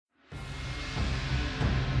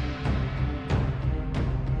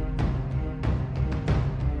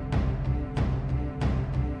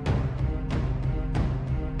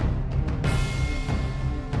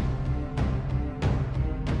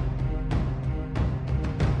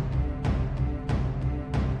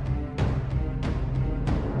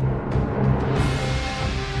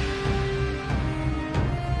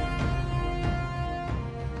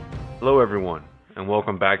Hello, everyone, and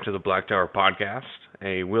welcome back to the Black Tower Podcast,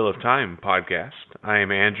 a Wheel of Time podcast. I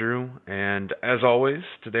am Andrew, and as always,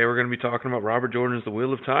 today we're going to be talking about Robert Jordan's The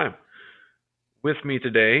Wheel of Time. With me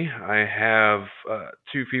today, I have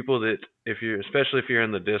two people that, especially if you're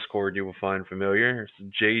in the Discord, you will find familiar. It's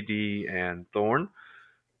JD and Thorne,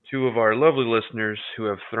 two of our lovely listeners who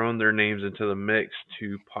have thrown their names into the mix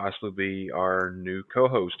to possibly be our new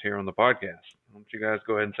co-host here on the podcast. Why don't you guys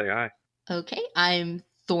go ahead and say hi? Okay, I'm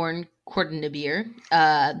Thorne Coordinator.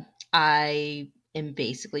 I am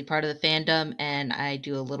basically part of the fandom, and I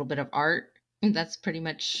do a little bit of art. That's pretty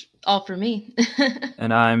much all for me.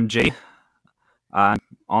 And I'm Jay. I'm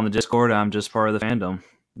on the Discord. I'm just part of the fandom.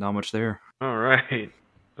 Not much there. All right.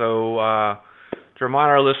 So, to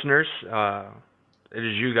remind our listeners, it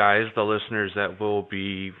is you guys, the listeners, that will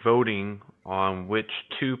be voting on which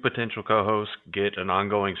two potential co-hosts get an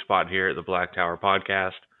ongoing spot here at the Black Tower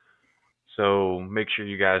Podcast. So make sure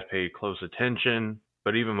you guys pay close attention,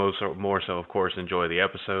 but even more so, of course, enjoy the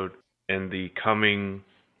episode. And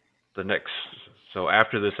so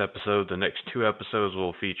after this episode, the next two episodes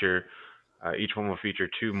will feature, each one will feature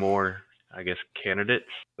two more, candidates.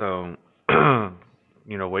 So,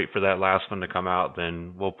 wait for that last one to come out,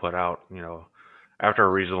 then we'll put out, after a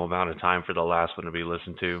reasonable amount of time for the last one to be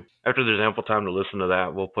listened to. After there's ample time to listen to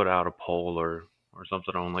that, we'll put out a poll or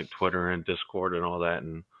something on like Twitter and Discord and all that,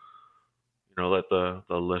 and let the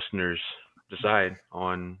listeners decide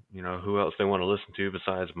on who else they want to listen to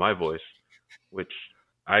besides my voice, which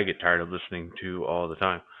I get tired of listening to all the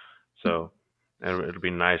time. So it'll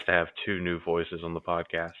be nice to have two new voices on the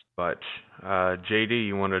podcast. But JD,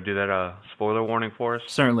 you want to do that spoiler warning for us?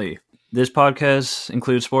 Certainly. This podcast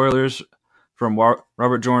includes spoilers from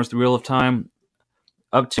Robert Jordan's The Wheel of Time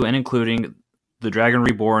up to and including The Dragon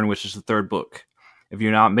Reborn, which is the third book. If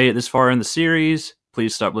you've not made it this far in the series,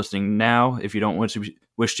 please stop listening now if you don't wish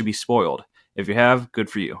to be spoiled. If you have, good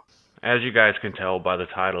for you. As you guys can tell by the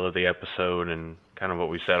title of the episode and kind of what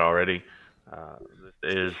we said already,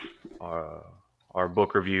 this is our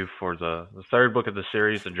book review for the third book of the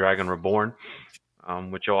series, The Dragon Reborn,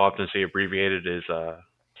 which you'll often see abbreviated as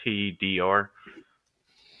TDR.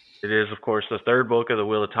 It is, of course, the third book of the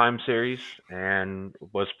Wheel of Time series and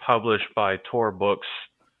was published by Tor Books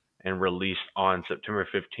and released on September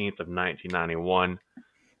 15th of 1991,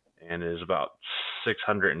 and is about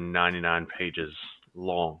 699 pages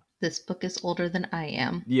long. This book is older than I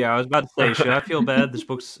am. Yeah, I was about to say, should I feel bad? This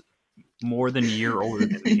book's more than a year older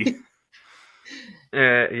than me.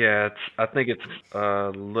 Yeah, I think it's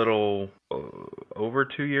a little over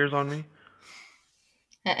 2 years on me.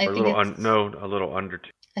 A little under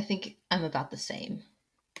 2. I think I'm about the same.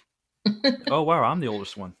 Oh, wow, I'm the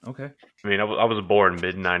oldest one. Okay. I mean, I was born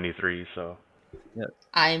mid-93, so... Yeah.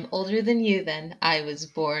 I'm older than you then. I was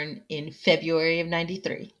born in February of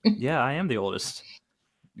 93. Yeah, I am the oldest.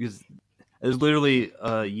 Because it's literally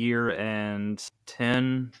a year and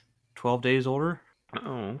 12 days older.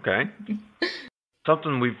 Oh, okay.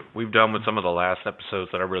 Something we've done with some of the last episodes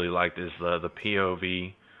that I really liked is the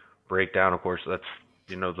POV breakdown. Of course, that's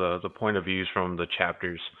the point of views from the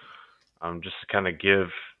chapters. Just to kind of give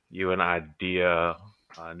you an idea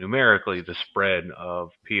numerically the spread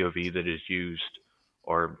of POV that is used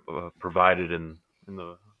or provided in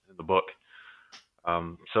the book.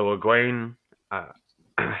 So Egwene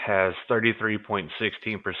has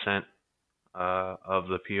 33.16% of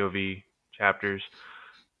the POV chapters.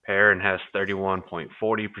 Perrin has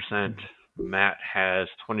 31.40%. Matt has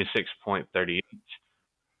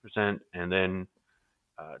 26.38%, and then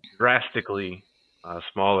drastically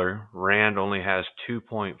smaller, Rand only has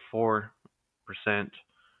 2.4%.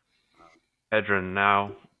 Pedron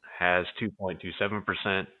now has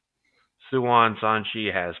 2.27%. Suwon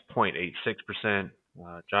Sanchi has 0.86%.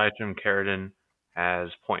 Jaitum Caridin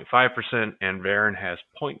has 0.5%, and Varen has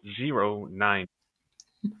 0.09%.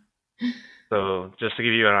 So just to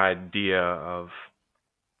give you an idea of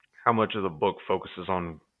how much of the book focuses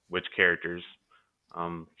on which characters.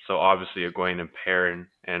 So obviously Egwene and Perrin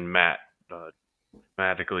and Matt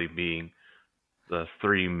thematically being the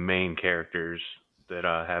three main characters that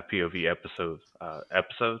have POV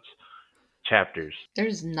chapters.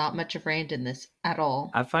 There's not much of Rand in this at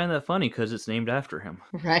all. I find that funny because it's named after him.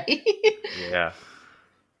 Right? Yeah.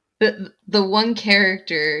 The one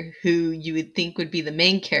character who you would think would be the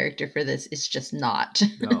main character for this is just not.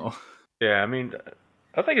 No. Yeah, I mean,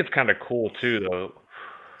 I think it's kind of cool too, though.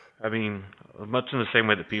 I mean, much in the same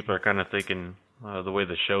way that people are kind of thinking the way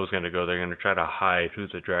the show's going to go, they're going to try to hide who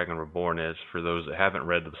the Dragon Reborn is for those that haven't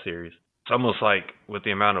read the series. It's almost like with the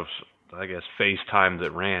amount of, face time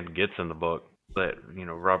that Rand gets in the book, that,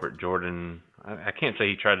 Robert Jordan, I can't say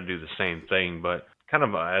he tried to do the same thing, but kind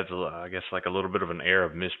of adds, I guess, like a little bit of an air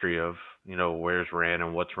of mystery of, where's Rand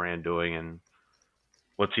and what's Rand doing and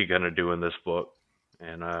what's he gonna do in this book,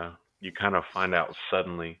 and you kind of find out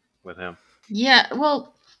suddenly with him. Yeah,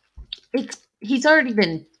 well, he's already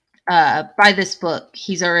been by this book.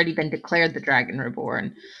 He's already been declared the Dragon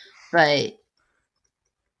Reborn, but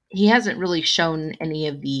he hasn't really shown any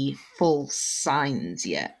of the full signs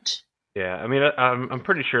yet. Yeah, I mean, I'm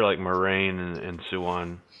pretty sure like Moraine and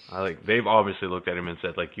Suwan, they've obviously looked at him and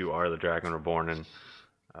said like, you are the Dragon Reborn, and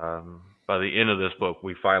by the end of this book,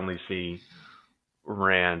 we finally see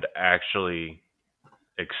Rand actually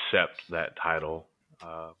accept that title,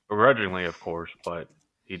 begrudgingly, of course, but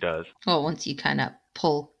he does. Well, once you kind of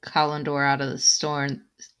pull Kalandor out of the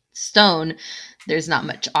stone, there's not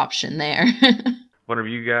much option there. One of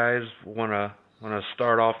you guys wanna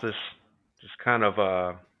start off this just kind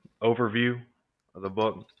of overview of the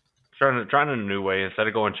book, trying in a new way instead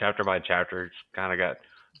of going chapter by chapter. It's kind of got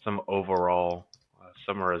some overall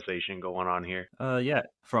summarization going on here. Yeah,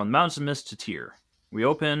 from Mountains of Mist to Tyr. We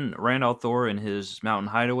open Rand al'Thor in his mountain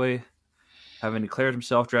hideaway, having declared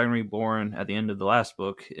himself Dragon Reborn at the end of the last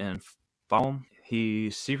book in Falm. He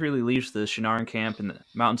secretly leaves the Shannara camp in the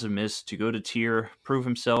Mountains of Mist to go to Tyr, prove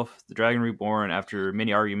himself the Dragon Reborn after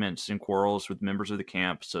many arguments and quarrels with members of the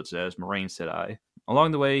camp, such as Moraine Sedai.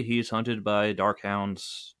 Along the way, he is hunted by dark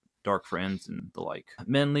hounds, dark friends, and the like.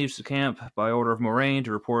 Men leaves the camp by order of Moraine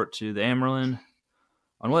to report to the Amyrlin.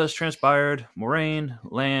 On what has transpired, Moraine,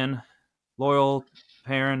 Lan, Loyal,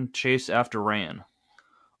 Perrin chase after Rand.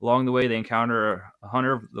 Along the way, they encounter a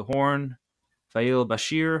hunter of the Horn, Fail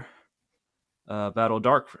Bashir, battle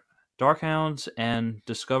dark hounds, and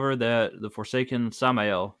discover that the Forsaken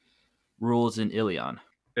Samael rules in Ilion.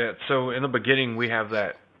 Yeah. So in the beginning, we have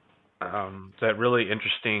that really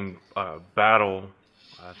interesting battle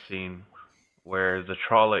scene where the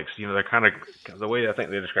Trollocs, they're kind of, the way I think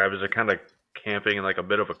they describe it is they're kind of camping in like a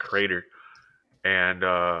bit of a crater, and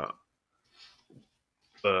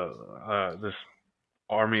this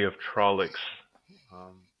army of Trollocs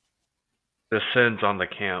descends on the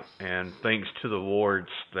camp, and thanks to the wards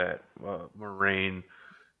that Moraine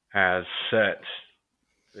has set,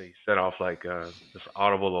 they set off like this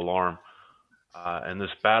audible alarm, and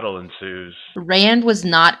this battle ensues. Rand was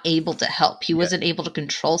not able to help. He wasn't able to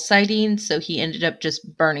control Sidene, so he ended up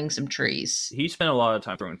just burning some trees. He spent a lot of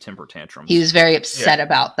time throwing temper tantrums. He was very upset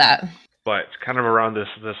about that. But kind of around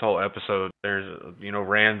this whole episode, there's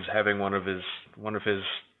Rand's having one of his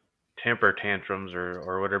temper tantrums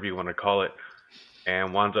or whatever you want to call it,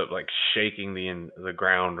 and winds up like shaking the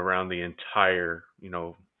ground around the entire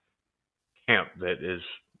camp that is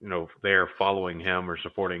there following him or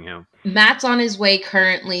supporting him. Matt's on his way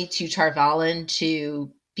currently to Tar Valon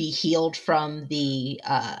to be healed from the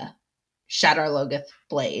Shadar Logoth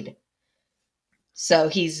blade. So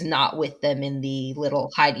he's not with them in the little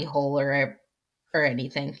hidey hole or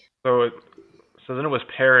anything. So then it was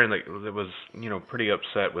Perrin that was pretty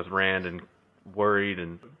upset with Rand and worried,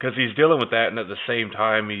 and because he's dealing with that, and at the same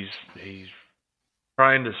time he's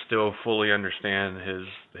trying to still fully understand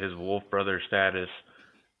his wolf brother status.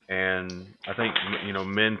 And I think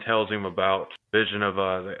Min tells him about vision of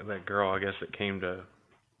that girl, I guess, that came to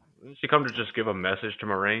just give a message to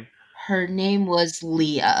Moraine. Her name was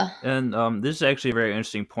Leah. And this is actually a very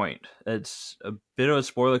interesting point. It's a bit of a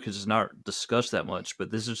spoiler because it's not discussed that much, but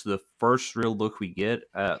this is the first real look we get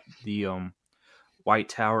at the White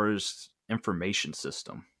Tower's information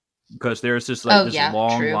system. Because there's this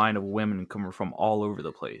long line of women coming from all over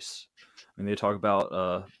the place. And they talk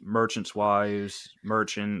about merchants' wives,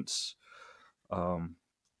 merchants,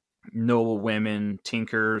 noble women,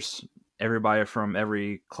 tinkers, everybody from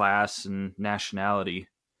every class and nationality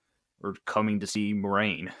are coming to see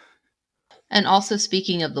Moraine. And also,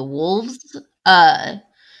 speaking of the wolves, that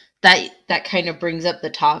kind of brings up the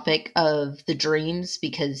topic of the dreams,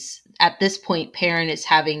 because at this point, Perrin is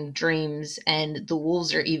having dreams, and the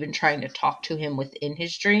wolves are even trying to talk to him within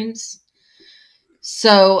his dreams.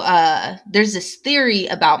 So there's this theory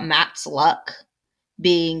about Matt's luck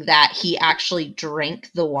being that he actually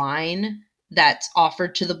drank the wine that's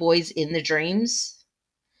offered to the boys in the dreams.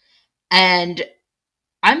 And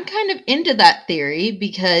I'm kind of into that theory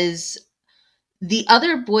because the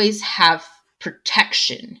other boys have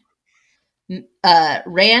protection.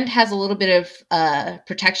 Rand has a little bit of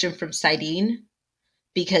protection from Sidene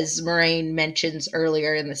because Moraine mentions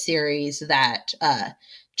earlier in the series that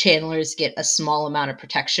channelers get a small amount of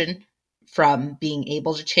protection from being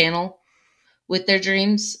able to channel with their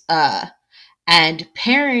dreams. And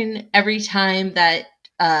Perrin, every time that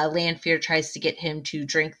Lanfear tries to get him to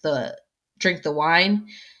drink the wine,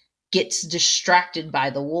 gets distracted by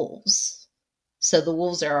the wolves. So the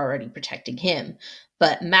wolves are already protecting him,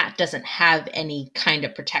 but Matt doesn't have any kind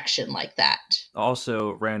of protection like that.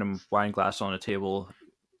 Also, random wine glass on a table.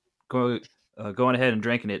 Going ahead and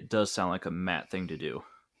drinking it does sound like a Matt thing to do.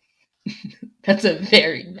 That's a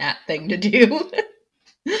very Matt thing to do.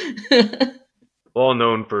 Well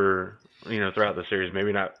known for, throughout the series,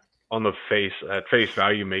 maybe not on the at face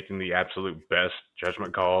value, making the absolute best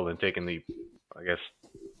judgment call and taking the, I guess,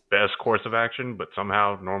 best course of action, but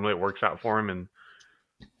somehow normally it works out for him. And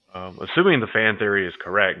assuming the fan theory is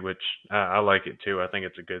correct, which I like it too, I think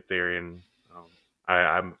it's a good theory, and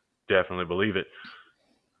I definitely believe it.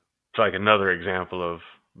 It's like another example of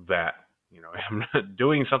that. I'm not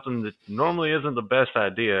doing something that normally isn't the best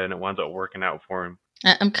idea, and it winds up working out for him.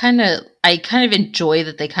 I kind of enjoy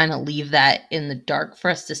that they kind of leave that in the dark for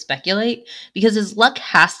us to speculate, because his luck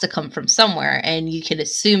has to come from somewhere, and you can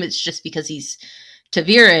assume it's just because he's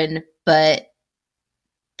ta'veren, but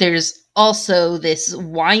there's also this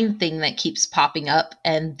wine thing that keeps popping up,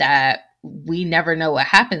 and that we never know what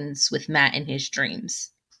happens with Matt in his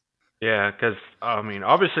dreams. Yeah, because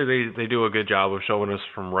obviously they do a good job of showing us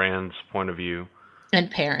from Rand's point of view, and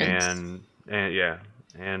Perrin's, and yeah,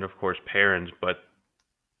 and of course Perrin's. But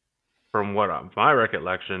from my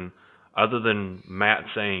recollection, other than Matt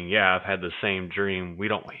saying, "Yeah, I've had the same dream," we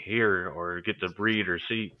don't hear or get to read or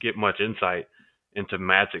get much insight into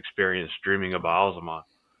Matt's experience dreaming of Alzama,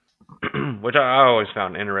 which I always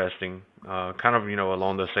found interesting. Kind of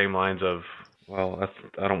along the same lines of, well,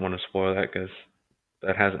 I don't want to spoil that because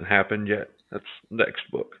that hasn't happened yet. That's next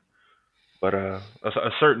book. But a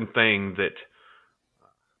certain thing that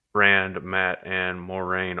Rand, Matt, and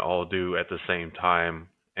Moraine all do at the same time,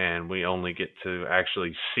 and we only get to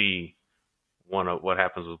actually see what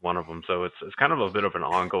happens with one of them. So it's kind of a bit of an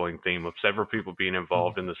ongoing theme of several people being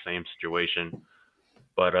involved in the same situation,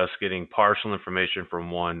 but us getting partial information from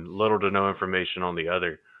one, little to no information on the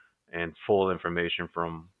other, and full information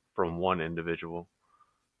from one individual.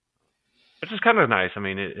 Which is kind of nice. I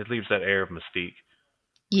mean, it leaves that air of mystique.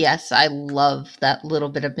 Yes, I love that little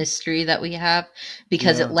bit of mystery that we have,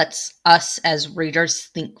 because it lets us as readers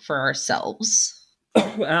think for ourselves.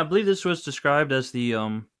 I believe this was described as the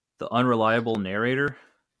unreliable narrator,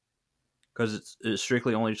 because it's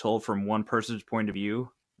strictly only told from one person's point of view,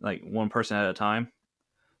 like one person at a time.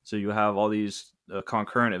 So you have all these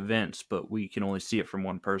concurrent events, but we can only see it from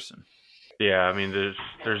one person. Yeah, I mean,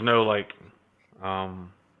 there's no like,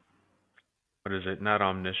 what is it? Not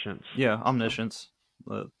omniscience. Yeah, omniscience.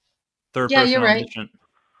 Third Yeah, person you're right. omniscient.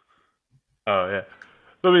 Oh yeah.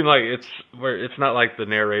 I mean, like it's not like the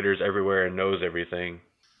narrator's everywhere and knows everything,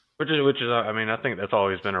 which is I mean, I think that's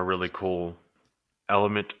always been a really cool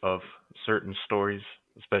element of certain stories,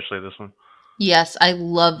 especially this one. Yes, I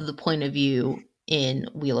love the point of view in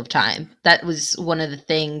Wheel of Time. That was one of the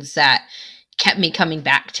things that kept me coming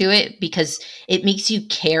back to it, because it makes you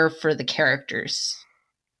care for the characters,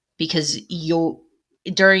 because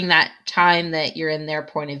during that time that you're in their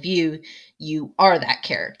point of view, you are that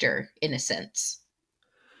character in a sense.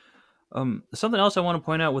 Something else I want to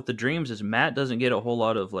point out with the dreams is Matt doesn't get a whole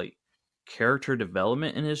lot of like character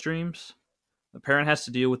development in his dreams. The parent has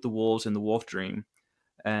to deal with the wolves in the wolf dream,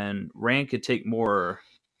 and Rand could take more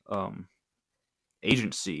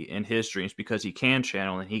agency in his dreams because he can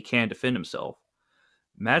channel and he can defend himself.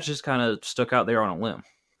 Matt just kind of stuck out there on a limb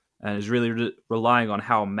and is really relying on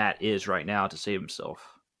how Matt is right now to save himself.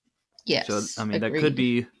 Yes, so I mean agreed. That could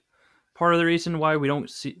be part of the reason why we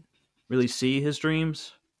don't really see his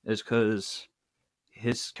dreams, is because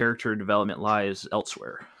his character development lies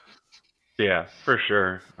elsewhere. Yeah, for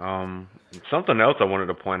sure. Something else I wanted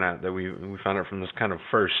to point out that we found out from this kind of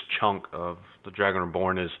first chunk of the Dragon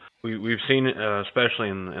Reborn is we've seen, especially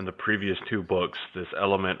in the previous two books, this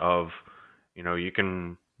element of, you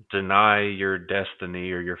can deny your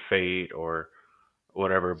destiny or your fate or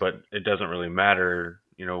whatever, but it doesn't really matter,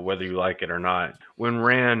 whether you like it or not. When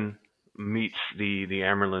Rand meets the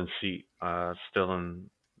Amerlin seat, still in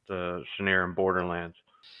the Shannarian borderlands,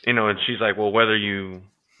 and she's like, well, whether you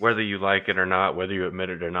like it or not, whether you admit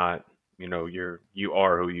it or not, you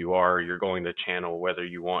are who you are. You're going to channel whether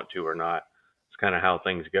you want to or not. It's kind of how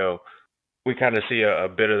things go. We kind of see a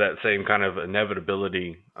bit of that same kind of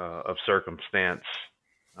inevitability of circumstance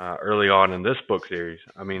early on in this book series.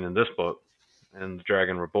 I mean, in this book, in The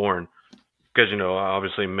Dragon Reborn, because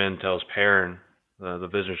obviously Min tells Perrin the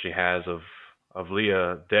vision she has of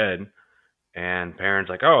Leah dead, and Perrin's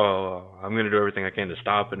like, "Oh, I'm gonna do everything I can to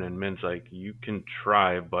stop it," and Min's like, "You can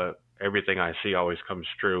try, but everything I see always comes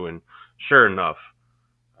true." And sure enough,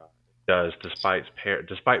 it does, despite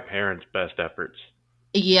Perrin's best efforts.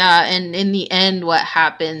 Yeah, and in the end, what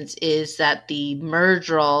happens is that the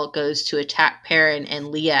Murdral goes to attack Perrin, and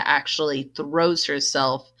Leah actually throws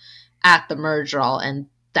herself at the Murdral, and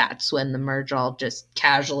that's when the Murdral just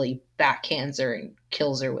casually backhands her and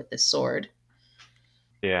kills her with his sword.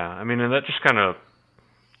 Yeah, I mean, and that just kind of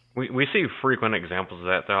we see frequent examples of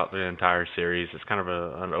that throughout the entire series. It's kind of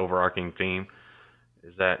an overarching theme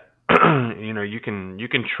is that you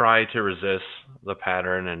can try to resist the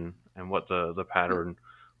pattern and what the pattern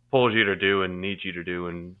pulls you to do and needs you to do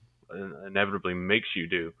and inevitably makes you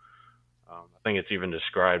do. I think it's even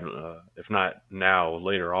described, if not now,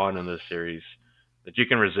 later on in this series, that you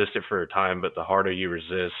can resist it for a time, but the harder you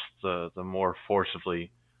resist, the more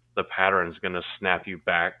forcibly the pattern's going to snap you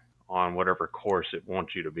back on whatever course it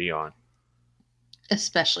wants you to be on.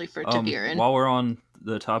 Especially for Taviran. While we're on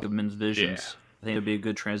the topic of men's visions, Yeah. I think it'd be a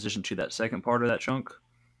good transition to that second part of that chunk,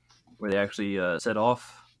 where they actually set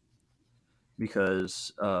off,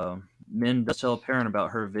 because Min does tell Perrin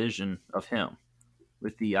about her vision of him,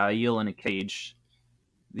 with the Aiel in a cage,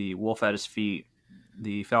 the wolf at his feet,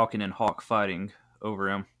 the falcon and hawk fighting over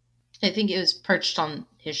him. I think it was perched on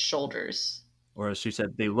his shoulders. Or as she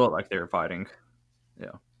said, they look like they were fighting.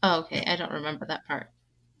 Yeah. Oh, okay. I don't remember that part.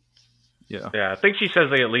 Yeah. Yeah, I think she says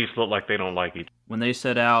they at least look like they don't like each other. When they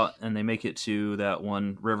set out and they make it to that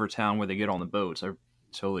one river town where they get on the boats, I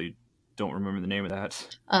totally don't remember the name of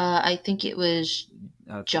that. I think it was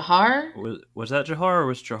Jahar. Was that Jahar, or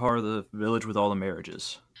was Jahar the village with all the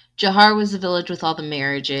marriages? Jahar was the village with all the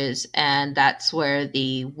marriages, and that's where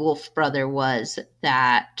the wolf brother was.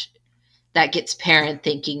 That gets Perrin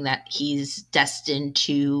thinking that he's destined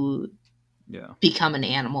to become an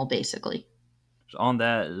animal, basically. So on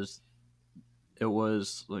that it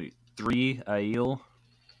was like 3 Aiel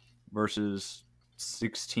versus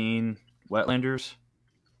 16 Wetlanders,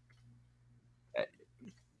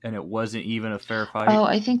 and it wasn't even a fair fight. Oh,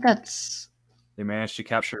 I think that's... They managed to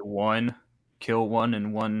capture 1, kill 1,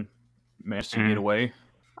 and 1 managed to get away.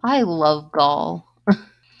 I love Gaul. I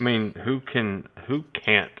mean, who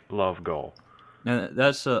can't love Gaul? And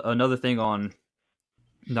that's another thing on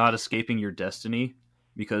not escaping your destiny,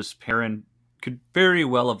 because Perrin could very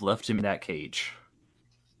well have left him in that cage.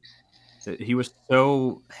 He was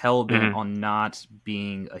so hell-bent on not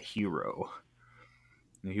being a hero.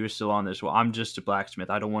 He was still on this, well, I'm just a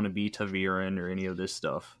blacksmith. I don't want to be Taviran or any of this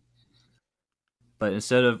stuff. But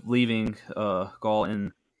instead of leaving Gaul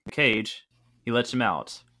in the cage, he lets him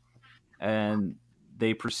out. And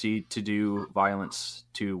they proceed to do violence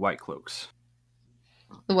to White Cloaks.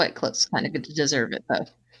 The White Cloaks kind of deserve it, though.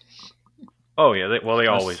 Oh, yeah. They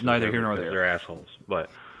always neither here nor there. They're assholes.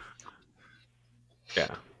 But,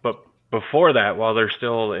 yeah. But before that, while they're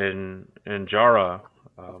still in Jara,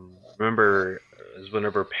 remember, is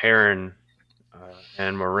whenever Perrin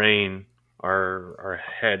and Moraine are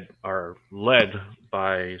led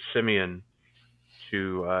by Simeon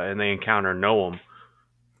to, and they encounter Noam,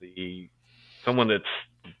 someone that's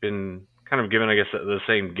been kind of given, I guess, the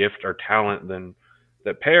same gift or talent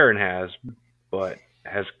that Perrin has, but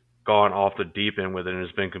has gone off the deep end with it and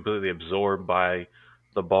has been completely absorbed by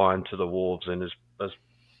the bond to the wolves and has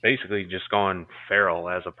basically just gone feral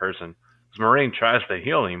as a person. Because Moraine tries to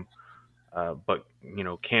heal him, but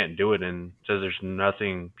can't do it and says there's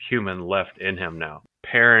nothing human left in him now.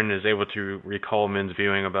 Perrin is able to recall Min's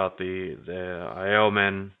viewing about the Aiel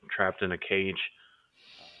men trapped in a cage.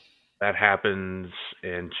 That happens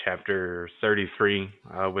in chapter 33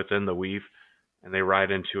 within the Weave, and they ride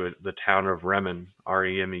into the town of Remen,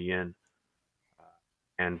 Remen,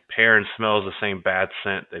 and Perrin smells the same bad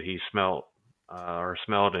scent that he smelled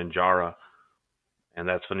in Jara, and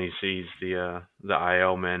that's when he sees the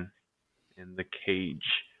Aiel men in the cage.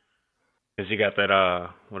 Because you got that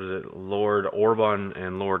Lord Orban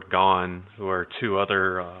and Lord Gon, who are 2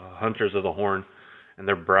 other hunters of the Horn, and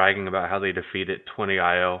they're bragging about how they defeated 20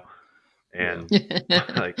 Aiel. And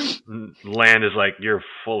like Lan is like, you're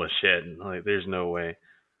full of shit. And, like, there's no way.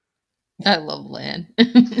 I love Lan.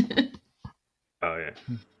 Oh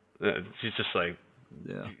yeah, she's just like,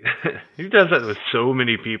 yeah. He does that with so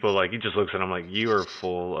many people. Like, he just looks at them like, you are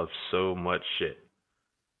full of so much shit.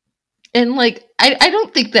 And like, I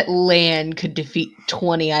don't think that Lan could defeat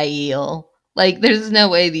 20 Aiel. Like, there's no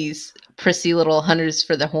way these prissy little hunters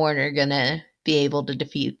for the Horn are gonna be able to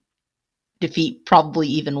defeat probably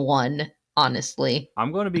even 1. Honestly,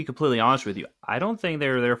 I'm going to be completely honest with you. I don't think they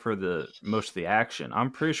were there for the most of the action. I'm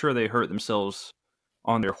pretty sure they hurt themselves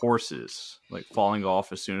on their horses, like falling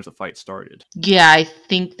off as soon as the fight started. Yeah, I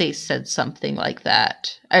think they said something like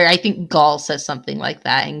that. Or I think Gaul says something like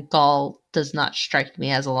that, and Gaul does not strike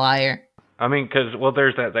me as a liar. I mean, because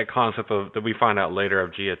there's that concept of that we find out later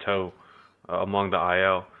of Giotto, among the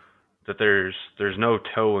IL, that there's no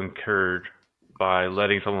toll incurred by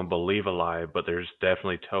letting someone believe a lie, but there's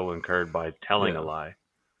definitely toll incurred by telling a Yeah. lie.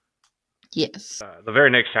 Yes. The very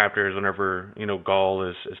next chapter is whenever Gaul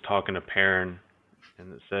is talking to Perrin,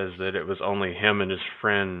 and it says that it was only him and his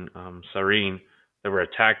friend Sarene that were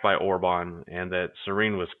attacked by Orban, and that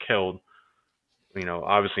Sarene was killed.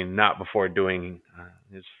 Obviously not before doing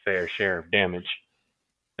his fair share of damage.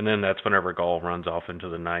 And then that's whenever Gaul runs off into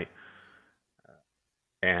the night.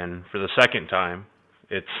 And for the second time,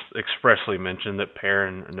 it's expressly mentioned that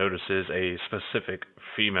Perrin notices a specific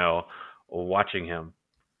female watching him.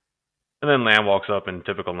 And then Lan walks up in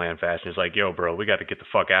typical Lan fashion. He's like, "Yo, bro, we got to get the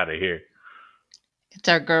fuck out of here." It's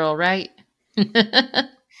our girl, right?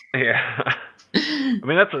 Yeah. I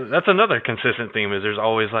mean, that's another consistent theme, is there's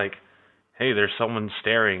always like, hey, there's someone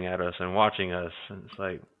staring at us and watching us. And it's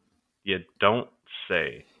like, you don't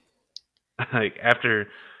say. Like, after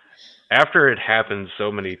it happens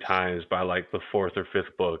so many times by like the fourth or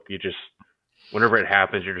fifth book, whenever it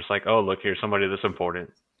happens, you're just like, oh, look, here's somebody that's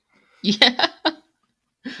important. Yeah.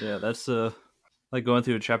 Yeah, that's like going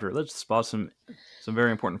through a chapter. Let's spot some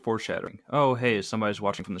very important foreshadowing. Oh, hey, somebody's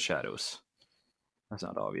watching from the shadows. That's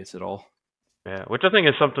not obvious at all. Yeah, which I think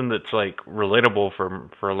is something that's like relatable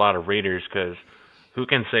for a lot of readers, because who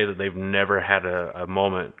can say that they've never had a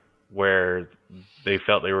moment where they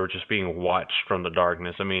felt they were just being watched from the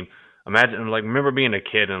darkness? I mean, remember being a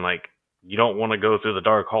kid and like you don't want to go through the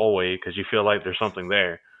dark hallway because you feel like there's something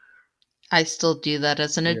there. I still do that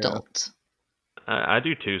as an adult. I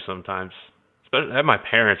do too sometimes. Especially at my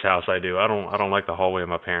parents' house, I do. I don't like the hallway of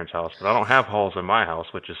my parents' house, but I don't have halls in my house,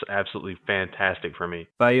 which is absolutely fantastic for me.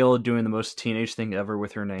 Viola doing the most teenage thing ever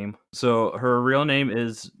with her name. So her real name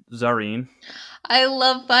is Zareen. I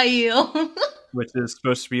love Viola. Which is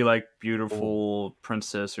supposed to be like beautiful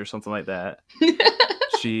princess or something like that.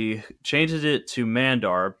 She changes it to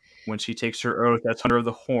Mandar when she takes her oath as Hunter of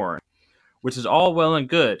the Horn, which is all well and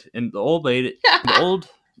good. In the old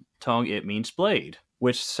tongue, it means blade,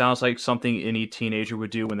 which sounds like something any teenager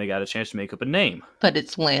would do when they got a chance to make up a name. But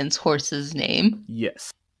it's Lan's horse's name.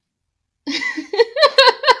 Yes.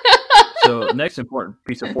 So next important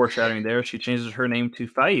piece of foreshadowing there, she changes her name to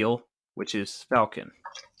Fail, which is Falcon.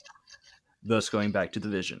 Thus going back to the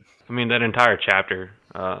vision. I mean, that entire chapter,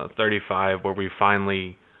 35, where we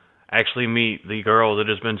finally actually meet the girl that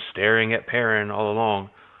has been staring at Perrin all along.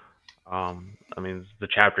 I mean, the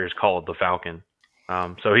chapter is called The Falcon.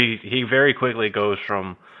 So he very quickly goes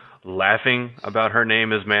from laughing about her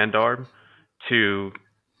name as Mandar to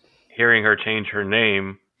hearing her change her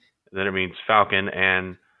name, that it means Falcon,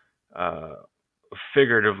 and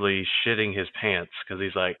figuratively shitting his pants, because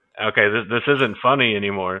he's like, okay, this isn't funny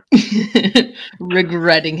anymore.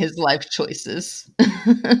 Regretting his life choices.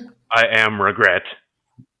 I am regret.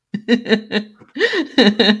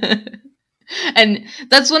 And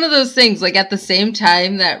that's one of those things, like, at the same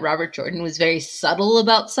time that Robert Jordan was very subtle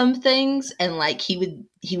about some things, and like he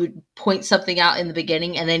would point something out in the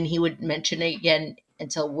beginning and then he would mention it again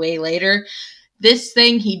until way later. This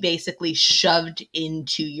thing he basically shoved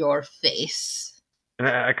into your face. And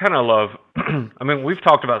I kind of love. I mean, we've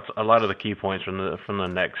talked about a lot of the key points from the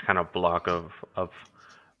next kind of block of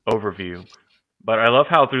overview, but I love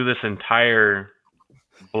how through this entire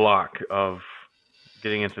block of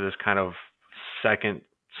getting into this kind of second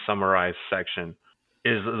summarized section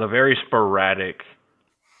is the very sporadic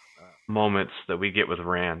moments that we get with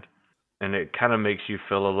Rand, and it kind of makes you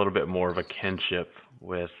feel a little bit more of a kinship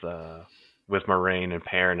with Moraine and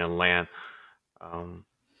Perrin and Lan.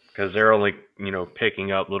 Because they're only,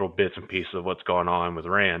 picking up little bits and pieces of what's going on with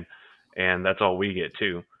Rand, and that's all we get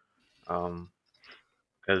too.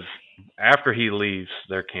 Because after he leaves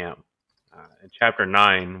their camp, in chapter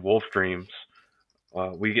 9, Wolf Dreams,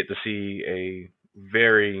 we get to see a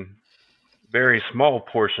very, very small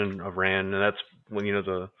portion of Rand, and that's when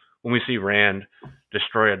when we see Rand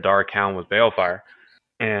destroy a dark hound with balefire,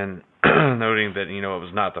 and noting that it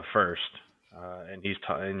was not the first. And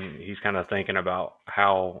he's kind of thinking about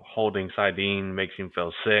how holding Sidene makes him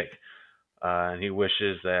feel sick, and he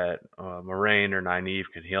wishes that Moraine or Nynaeve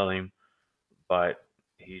could heal him, but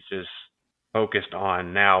he's just focused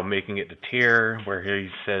on now making it to Tyr, where he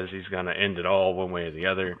says he's going to end it all one way or the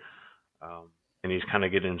other, and he's kind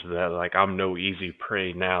of getting into that like I'm no easy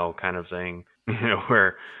prey now kind of thing,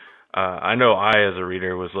 where I know I, as a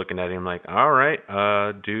reader, was looking at him like, all right,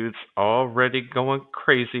 dude's already going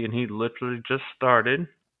crazy, and he literally just started.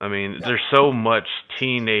 I mean, there's so much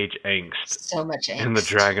teenage angst, in the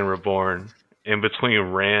Dragon Reborn, in between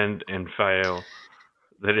Rand and Fael,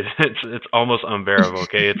 that it's almost unbearable.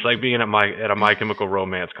 Okay, it's like being at a My Chemical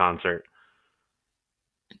Romance concert.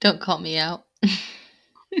 Don't call me out.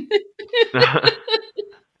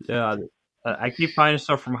 Yeah, I keep finding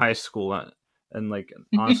stuff from high school, and like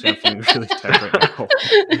honestly, I'm feeling really tired right now.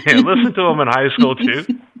 Yeah, listen to him in high school too.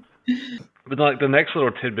 But like the next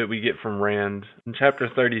little tidbit we get from Rand in chapter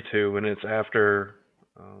 32, when it's after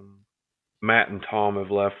Matt and Tom have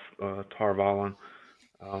left Tar Valon,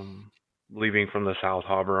 leaving from the South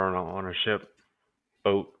Harbor on a ship,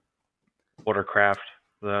 boat, watercraft,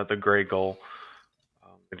 the Grey Gull.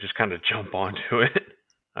 They just kind of jump onto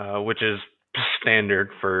it, which is standard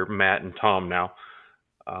for Matt and Tom now.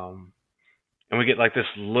 And we get like this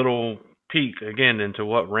little peek again into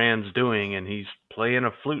what Rand's doing, and he's playing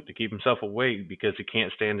a flute to keep himself awake because he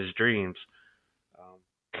can't stand his dreams.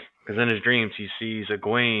 Because in his dreams he sees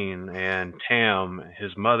Egwene and Tam,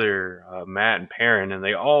 his mother, Matt and Perrin, and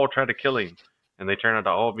they all try to kill him, and they turn out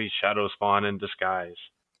to all be Shadow Spawn in disguise.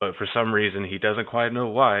 But for some reason he doesn't quite know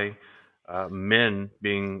why. Min,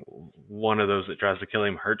 being one of those that tries to kill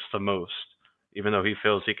him, hurts the most, even though he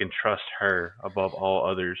feels he can trust her above all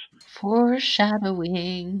others.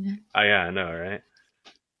 Foreshadowing. Oh yeah, I know, right?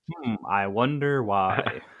 I wonder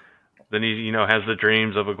why. Then he, has the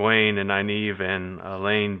dreams of Egwene and Nynaeve and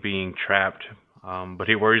Elaine being trapped. But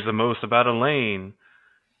he worries the most about Elaine.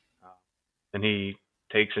 And he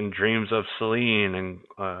takes in dreams of Selene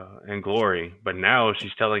and Glory. But now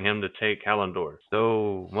she's telling him to take Hallandor.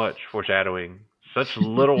 So much foreshadowing. Such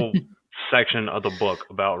little section of the book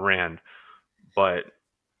about Rand, but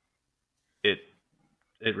it's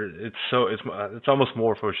almost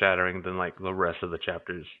more foreshadowing than like the rest of the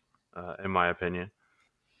chapters, in my opinion.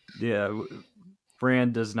 Yeah,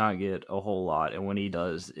 Rand does not get a whole lot, and when he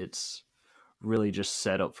does, it's really just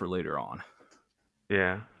set up for later on.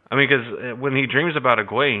 Yeah, I mean, because when he dreams about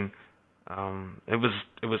Egwene, it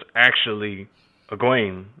was actually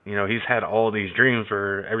Egwene. He's had all these dreams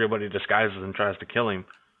where everybody disguises and tries to kill him,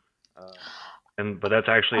 but that's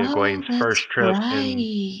actually Egwene's first trip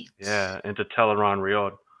into Teleron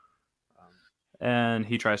Riod. And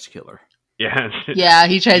he tries to kill her. Yeah,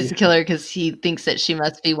 he tries to kill her because he thinks that she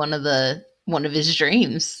must be one of his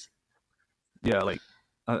dreams. Yeah, like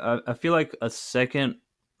I feel like a second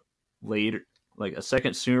later, like a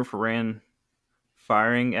second sooner for Rand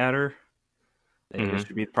firing at her, I guess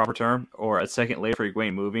would be the proper term, or a second later for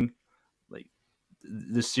Egwene moving, like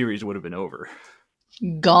this series would have been over.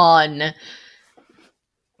 Gone.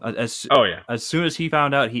 As soon as he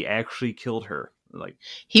found out he actually killed her, like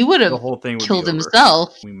he would have the whole thing would killed be over.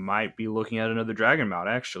 himself. We might be looking at another dragon mount.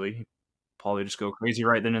 Actually, probably just go crazy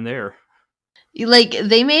right then and there. Like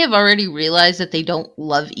they may have already realized that they don't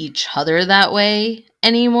love each other that way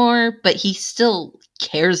anymore, but he still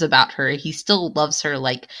cares about her. He still loves her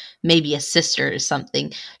like maybe a sister or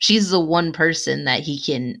something. She's the one person that he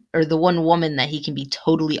can, or the one woman that he can be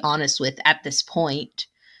totally honest with at this point.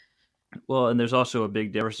 Well, and there's also a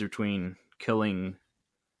big difference between killing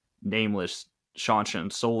nameless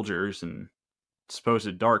Shanshan soldiers and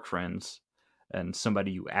supposed dark friends and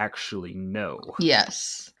somebody you actually know.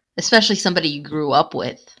 Yes. Especially somebody you grew up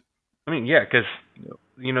with. I mean, yeah, because,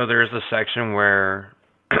 there's a section where,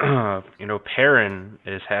 Perrin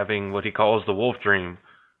is having what he calls the wolf dream,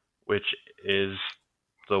 which is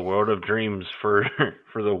the world of dreams for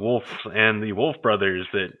the wolves and the wolf brothers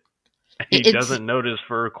that he doesn't notice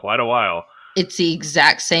for quite a while. It's the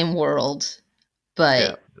exact same world,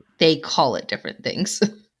 but they call it different things.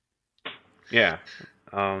 Yeah.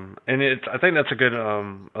 And I think that's a good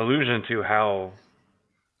allusion to how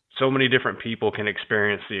so many different people can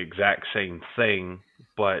experience the exact same thing,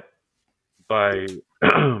 but by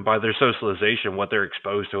their socialization, what they're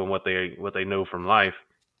exposed to and what they know from life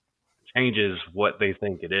changes what they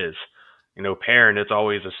think it is. Perrin, it's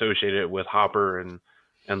always associated with Hopper and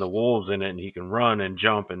the wolves in it, and he can run and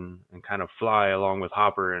jump and kind of fly along with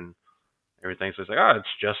Hopper and everything. So it's like, it's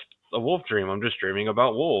just a wolf dream. I'm just dreaming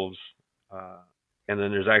about wolves. And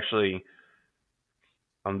then there's actually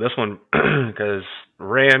this one, because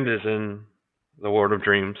Rand is in the world of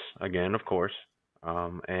dreams again, of course,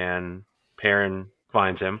 and Perrin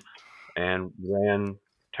finds him, and Rand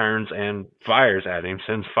turns and fires at him,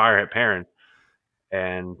 sends fire at Perrin,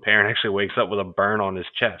 and Perrin actually wakes up with a burn on his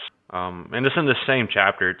chest. And it's in the same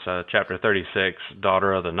chapter. It's chapter 36,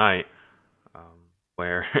 Daughter of the Night,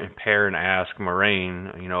 where Perrin asks Moraine,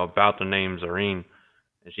 about the name Zareen,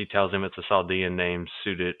 and she tells him it's a Chaldean name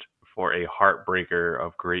suited for a heartbreaker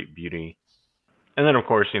of great beauty. And then, of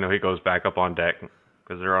course, he goes back up on deck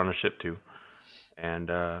because they're on a ship too. And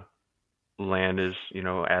Land is,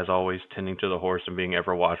 as always, tending to the horse and being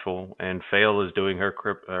ever watchful. And Fail is doing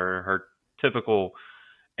her typical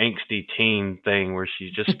angsty teen thing where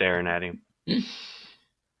she's just staring at him.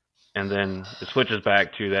 and then it switches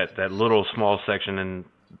back to that little small section. And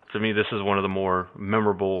to me, this is one of the more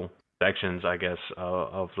memorable sections, I guess,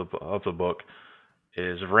 of the book.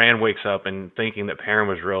 Is Rand wakes up and thinking that Perrin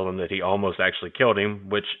was real and that he almost actually killed him,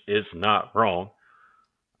 which is not wrong.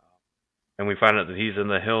 And we find out that he's in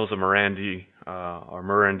the hills of Mirandy,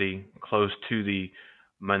 close to the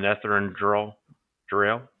Manetheren Drill.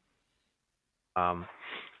 And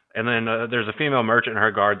then there's a female merchant and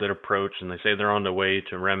her guard that approach, and they say they're on the way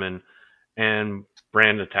to Remen, and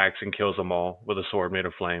Bran attacks and kills them all with a sword made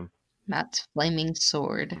of flame. Matt's flaming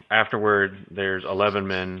sword. Afterward, there's 11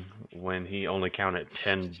 men when he only counted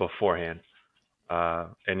 10 beforehand.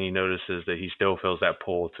 And he notices that he still feels that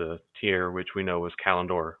pull to Tyr, which we know was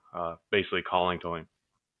Kalendor basically calling to him.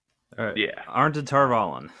 All right. Yeah. On to Tar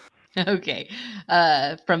Valon. Okay.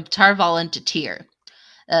 From Tar Valon to Tyr.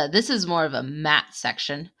 This is more of a Matt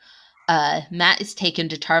section. Matt is taken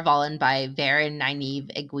to Tar Valon by Varen,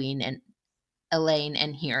 Nynaeve, Egwene, and Elaine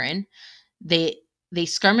and Huron. They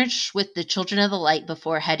skirmish with the Children of the Light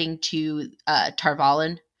before heading to Tar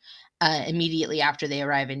Valon. Immediately after they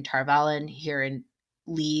arrive in Tar Valon, Huron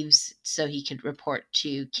leaves so he could report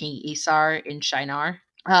to King Isar in Shinar.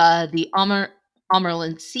 The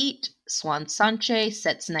Amerlin seat, Swan Sanche,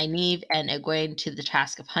 sets Nynaeve and Egwene to the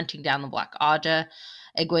task of hunting down the Black Aja.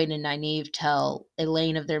 Egwene and Nynaeve tell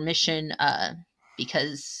Elaine of their mission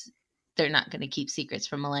because they're not going to keep secrets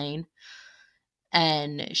from Elaine.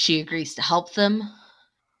 And she agrees to help them.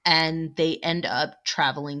 And they end up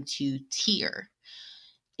traveling to Tyr.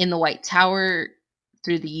 In the White Tower,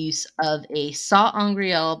 through the use of a Saw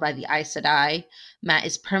Angriel by the Aes Sedai, Matt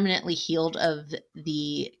is permanently healed of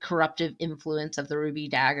the corruptive influence of the Ruby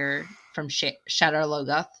Dagger from Shadar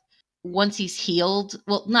Logoth. Once he's healed,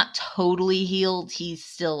 well, not totally healed, he's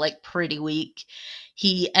still like pretty weak.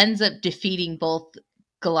 He ends up defeating both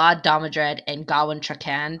Galad Damodred and Gawain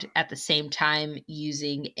Trakand at the same time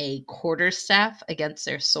using a quarterstaff against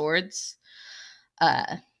their swords.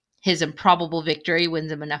 His improbable victory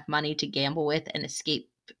wins him enough money to gamble with and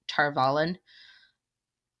escape Tar Valon.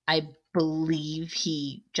 I believe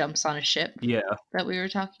he jumps on a ship. Yeah. That we were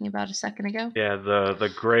talking about a second ago. Yeah,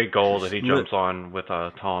 the gray gold that he jumps on with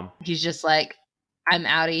Tom. He's just like, I'm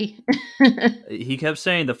outie. He kept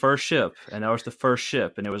saying the first ship, and that was the first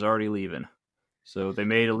ship, and it was already leaving. So they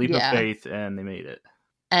made a leap of faith, and they made it.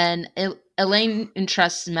 And Elaine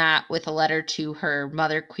entrusts Matt with a letter to her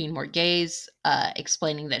mother, Queen Morghese,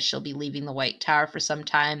 explaining that she'll be leaving the White Tower for some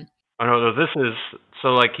time. Oh no, this is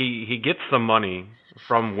so like he gets the money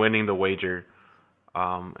from winning the wager,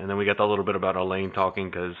 and then we got a little bit about Elaine talking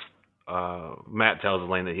because Matt tells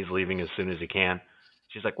Elaine that he's leaving as soon as he can.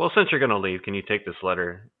 She's like, "Well, since you're gonna leave, can you take this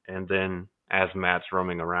letter?" And then as Matt's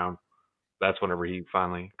roaming around, that's whenever he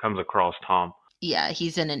finally comes across Tom. Yeah,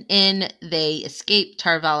 he's in an inn. They escape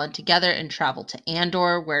Tar Valon together and travel to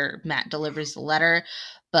Andor, where Matt delivers the letter.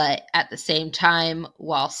 But at the same time,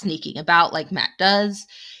 while sneaking about like Matt does,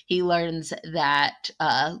 he learns that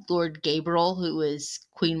Lord Gabriel, who is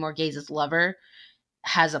Queen Morghese's lover,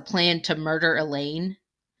 has a plan to murder Elaine.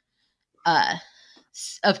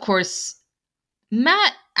 Of course,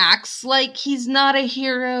 Matt acts like he's not a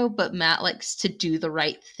hero, but Matt likes to do the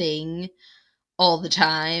right thing all the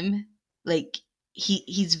time. Like,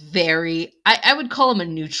 he's very, I would call him a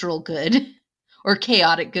neutral good, or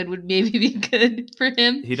chaotic good would maybe be good for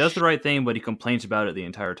him. He does the right thing, but he complains about it the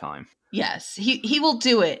entire time. Yes, he will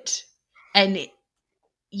do it, and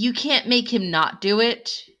you can't make him not do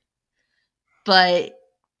it, but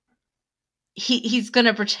he's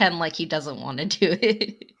gonna pretend like he doesn't want to do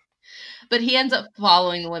it. But he ends up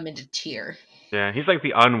following the women to Tyr. Yeah, he's like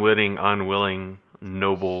the unwilling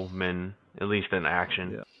nobleman, at least in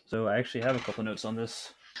action. Yeah. So I actually have a couple notes on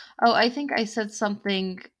this. Oh, I think I said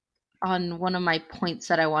something on one of my points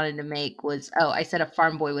that I wanted to make was, I said a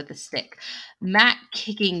farm boy with a stick. Matt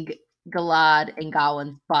kicking Galad and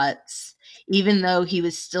Gawain's butts, even though he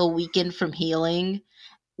was still weakened from healing,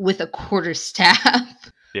 with a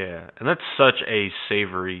quarterstaff. Yeah, and that's such a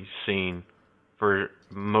savory scene for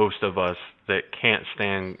most of us that can't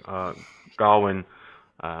stand Gawain,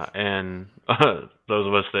 and those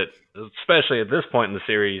of us that, especially at this point in the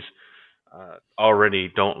series,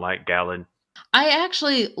 already don't like Galad. I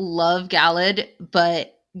actually love Galad,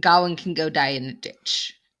 but Gawain can go die in a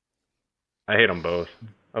ditch. I hate them both.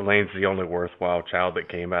 Elaine's the only worthwhile child that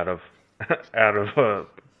came out of Andor.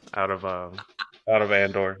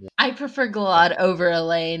 I prefer Galad over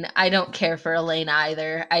Elaine. I don't care for Elaine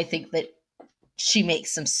either. I think that she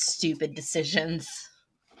makes some stupid decisions.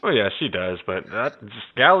 Oh yeah, she does, but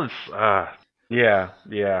Galad's yeah.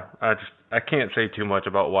 I can't say too much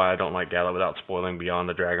about why I don't like Galad without spoiling Beyond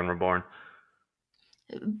the Dragon Reborn.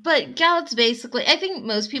 But Galad's basically, I think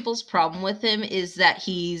most people's problem with him is that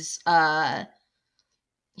he's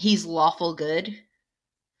lawful good.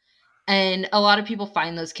 And a lot of people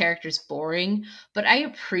find those characters boring, but I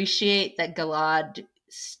appreciate that Galad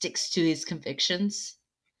sticks to his convictions.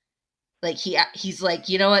 Like he's like,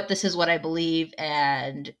 you know what, this is what I believe,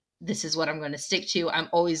 and this is what I'm going to stick to. I'm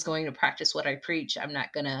always going to practice what I preach. I'm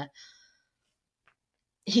not gonna.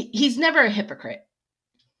 He's never a hypocrite.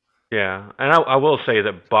 Yeah, and I will say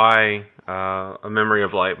that by A Memory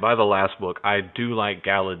of Light, by the last book, I do like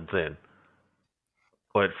Galad then.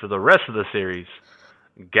 But for the rest of the series,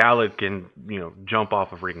 Galad can, jump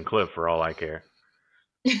off a freaking cliff for all I care.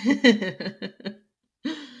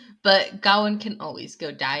 But Gawain can always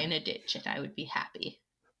go die in a ditch, and I would be happy.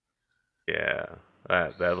 Yeah,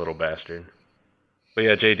 that little bastard. But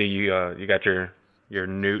yeah, JD, you got your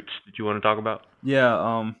newts that you want to talk about?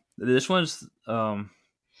 Yeah, this one's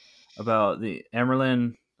about the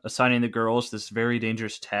Amerlin assigning the girls this very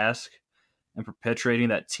dangerous task and perpetuating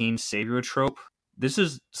that teen savior trope. This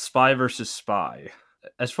is spy versus spy.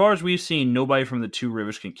 As far as we've seen, nobody from the Two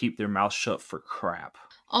Rivers can keep their mouth shut for crap.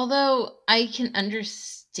 Although I can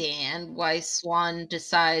understand why Swan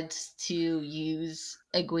decides to use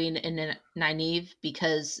Egwene and Nynaeve,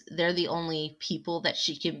 because they're the only people that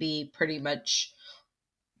she can be pretty much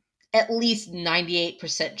at least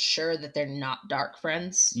 98% sure that they're not dark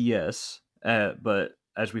friends. Yes, but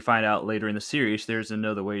as we find out later in the series, there's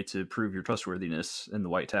another way to prove your trustworthiness in the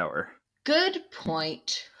White Tower. Good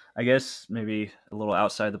point. I guess maybe a little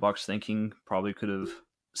outside the box thinking probably could have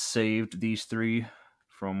saved these three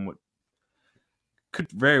from what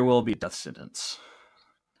could very well be a death sentence.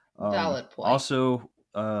 Valid point. Also,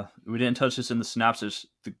 we didn't touch this in the synopsis.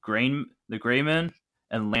 The Greymen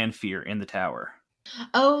and Lanfear in the tower.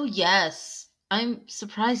 Oh yes, I'm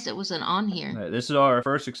surprised it wasn't on here. Right, this is our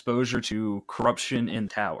first exposure to corruption in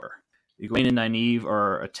tower. Egwene and Nynaeve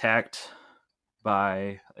are attacked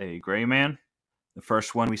by a Grey Man, the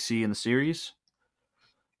first one we see in the series,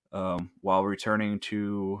 while returning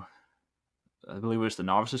to, I believe it was the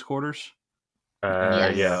novices' quarters.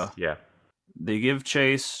 Yes. Yeah. They give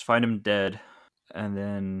chase, find him dead, and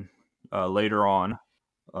then later on,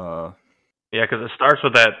 yeah, because it starts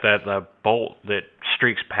with that bolt that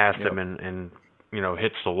streaks past Yep. him and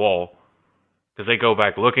hits the wall. Because they go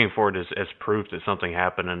back looking for it as proof that something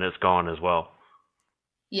happened, and it's gone as well.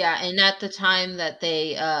 Yeah, and at the time that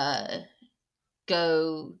they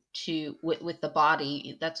go to with the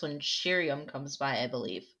body, that's when Shiriam comes by, I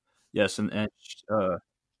believe. Yes, and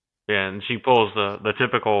Yeah, and she pulls the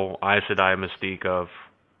typical Aes Sedai mystique of,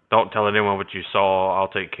 don't tell anyone what you saw, I'll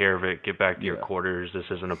take care of it, get back to your quarters, this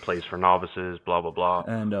isn't a place for novices, blah, blah, blah.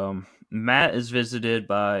 And Matt is visited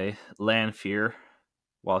by Lanfear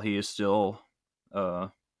while he is still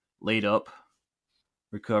laid up,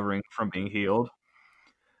 recovering from being healed.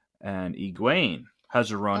 And Egwene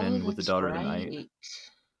has a run-in with the Daughter of the Night,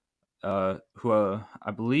 who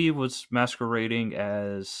I believe was masquerading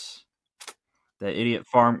as that idiot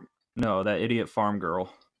farm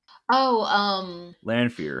girl. Oh,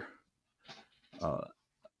 Lanfear.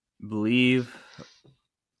 Believe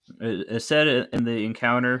it said in the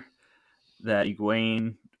encounter that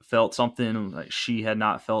Egwene felt something like she had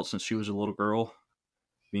not felt since she was a little girl,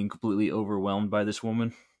 being completely overwhelmed by this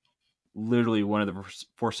woman. Literally one of the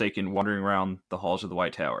Forsaken wandering around the halls of the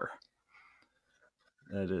White Tower.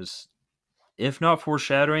 That is, if not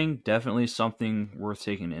foreshadowing, definitely something worth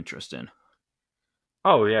taking interest in.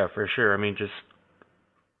 Oh yeah, for sure. I mean, just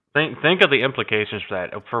think of the implications for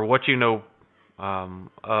that, for what you know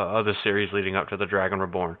of the series leading up to the Dragon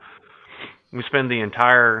Reborn. We spend the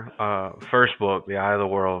entire first book, The Eye of the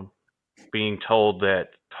World, being told that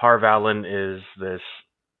Tar Valon is this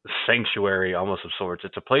sanctuary almost of sorts.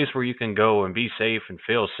 It's a place where you can go and be safe and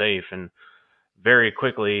feel safe. And very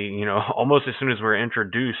quickly, almost as soon as we're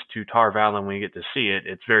introduced to Tar Valon, we get to see it,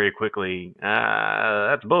 it's very quickly,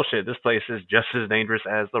 that's bullshit. This place is just as dangerous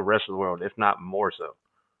as the rest of the world, if not more so.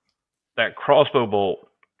 That crossbow bolt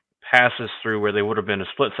passes through where they would have been a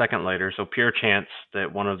split second later, so pure chance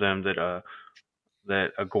that one of them, that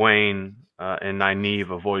Egwene and Nynaeve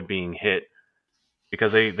avoid being hit,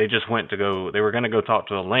 because they just went to go, they were going to go talk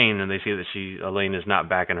to Elaine, and they see that Elaine is not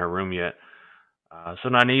back in her room yet. So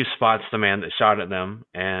Nynaeve spots the man that shot at them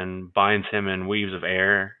and binds him in weaves of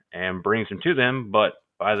air and brings him to them, but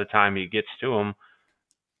by the time he gets to him,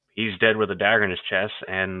 he's dead with a dagger in his chest,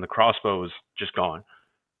 and the crossbow is just gone.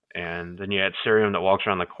 And then you had Cirium that walks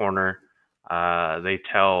around the corner. They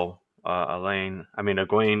tell Egwene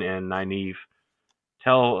and Nynaeve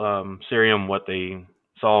tell Cirium what they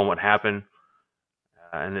saw and what happened.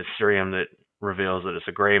 And it's Cirium that reveals that it's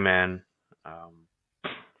a Grey Man.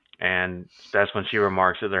 And that's when she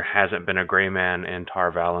remarks that there hasn't been a gray man in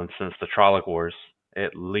Tar Valon since the Trolloc Wars,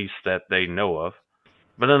 at least that they know of.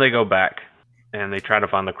 But then they go back and they try to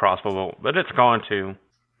find the crossbow bolt, but it's gone too.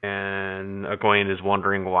 And Egwene is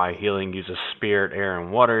wondering why healing uses spirit, air,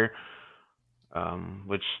 and water,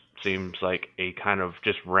 which seems like a kind of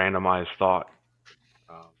just randomized thought.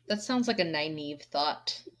 That sounds like a Nynaeve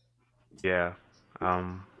thought. Yeah.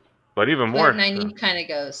 But even more. But Nynaeve kind of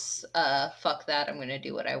goes, fuck that, I'm going to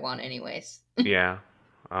do what I want anyways. Yeah.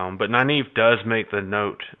 But Nynaeve does make the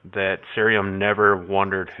note that Cirium never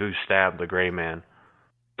wondered who stabbed the Grey Man.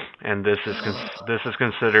 And this is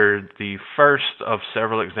considered the first of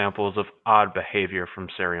several examples of odd behavior from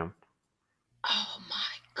Cirium. Oh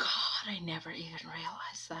my god, I never even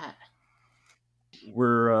realized that.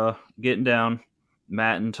 We're getting down.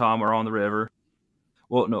 Matt and Tom are on the river.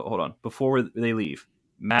 Well, no, hold on. Before they leave,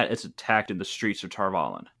 Matt is attacked in the streets of Tar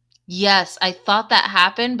Valon. Yes, I thought that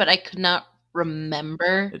happened, but I could not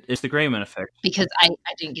remember. It's the Greyman effect. Because I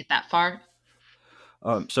didn't get that far.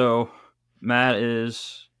 So Matt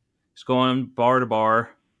is going bar to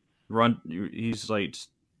bar. He's like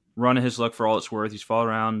running his luck for all it's worth. He's followed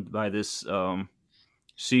around by this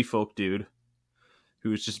sea folk dude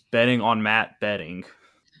who's just betting on Matt betting.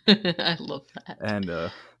 I love that.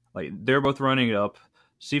 And like they're both running up.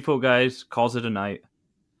 Sea folk guys calls it a night,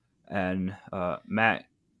 and Matt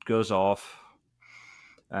goes off,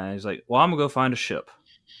 and he's like, "Well, I'm gonna go find a ship."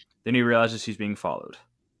 Then he realizes he's being followed,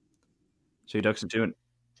 so he ducks into it.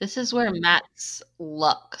 This is where Matt's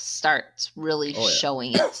luck starts really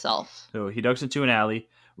showing itself. So he ducks into an alley,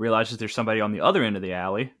 realizes there's somebody on the other end of the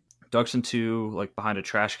alley, ducks into like behind a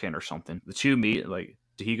trash can or something. The two meet. Like,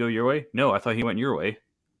 did he go your way? No, I thought he went your way.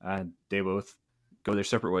 And they both go their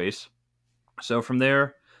separate ways. So from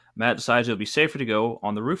there, Matt decides it'll be safer to go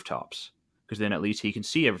on the rooftops, because then at least he can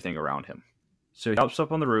see everything around him. So he hops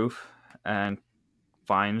up on the roof and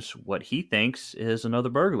finds what he thinks is another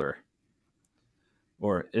burglar.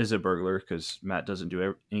 Or is a burglar, because Matt doesn't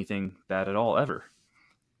do anything bad at all, ever,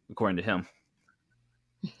 according to him.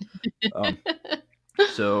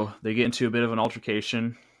 So they get into a bit of an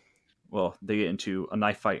altercation. Well, they get into a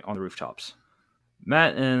knife fight on the rooftops.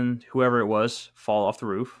 Matt and whoever it was fall off the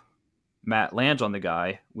roof. Matt lands on the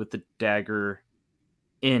guy with the dagger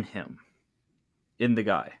in him. In the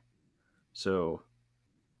guy. So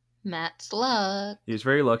Matt's luck. He's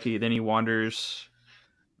very lucky. Then he wanders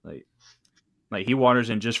like he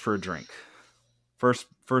wanders in just for a drink. First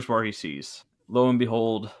bar he sees. Lo and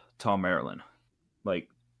behold, Tom Maryland. Like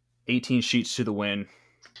 18 sheets to the wind.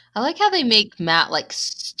 I like how they make Matt like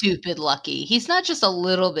stupid lucky. He's not just a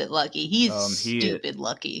little bit lucky. He's stupid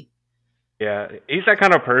lucky. Yeah, he's that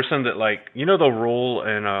kind of person that, like, you know, the rule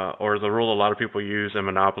or the rule a lot of people use in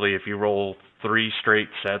Monopoly, if you roll 3 straight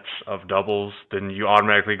sets of doubles, then you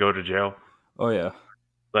automatically go to jail. Oh yeah.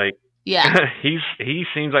 Like, yeah. he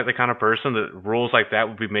seems like the kind of person that rules like that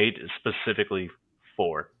would be made specifically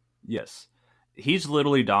for. Yes. He's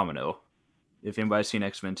literally Domino. If anybody's seen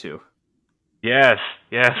X-Men 2. Yes.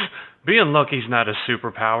 Being lucky's not a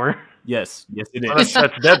superpower. Yes, it is. Well, that's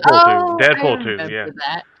Deadpool 2. Deadpool 2, yeah.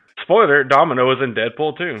 That. Spoiler, Domino is in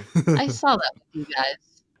Deadpool 2. I saw that with you guys.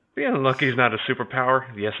 Being lucky's not a superpower.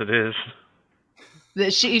 Yes, it is.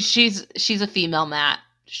 She's a female Matt.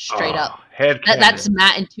 Straight up. Headcanon. That's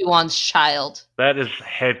Matt and Tuon's child. That is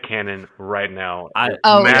headcanon right now.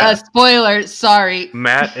 Spoiler, sorry.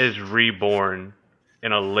 Matt is reborn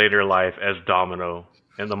in a later life as Domino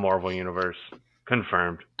in the Marvel Universe.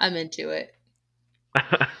 Confirmed. I'm into it.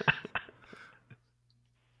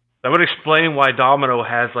 That would explain why Domino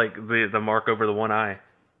has like the mark over the one eye.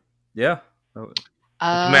 Yeah. It's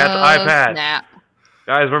Matt's eye patch. Snap.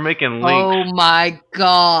 Guys, we're making links. Oh my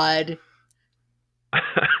god.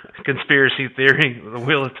 Conspiracy theory. The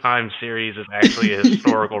Wheel of Time series is actually a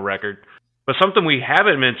historical record. But something we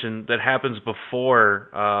haven't mentioned that happens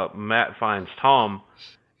before Matt finds Tom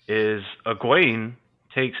is Egwene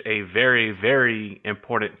takes a very, very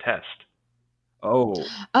important test.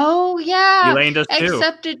 Oh yeah. Elaine does too.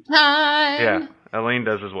 Accepted time. Yeah, Elaine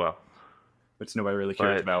does as well. Which nobody really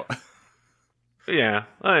cares about. Yeah,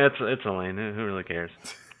 it's Elaine. Who really cares?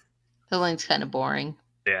 Elaine's kind of boring.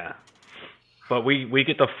 Yeah. But we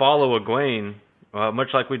get to follow Egwene, much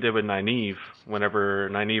like we did with Nynaeve, whenever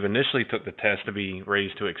Nynaeve initially took the test to be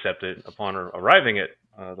raised to accept it upon her arriving at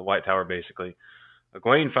the White Tower, basically.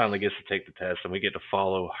 Egwene finally gets to take the test, and we get to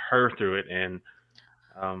follow her through it and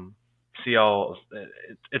see all.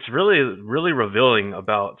 It's really, really revealing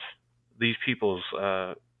about these people's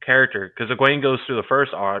character, because Egwene goes through the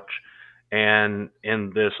first arch, and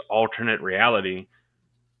in this alternate reality,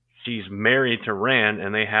 she's married to Rand,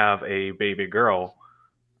 and they have a baby girl.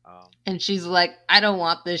 And she's like, I don't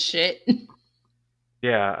want this shit.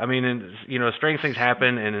 Yeah, I mean, and strange things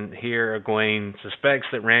happen, and here Egwene suspects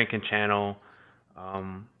that Rand can channel.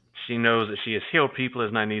 Um, she knows that she has healed people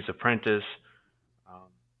as Nynaeve's apprentice. Um,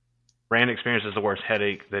 Rand experiences the worst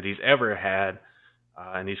headache that he's ever had,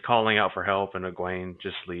 and he's calling out for help, and Egwene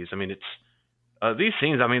just leaves. I mean, it's these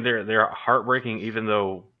scenes. I mean, they're heartbreaking, even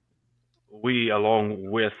though we, along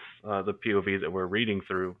with the POV that we're reading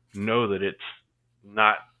through, know that it's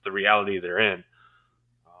not the reality they're in.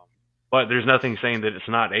 But there's nothing saying that it's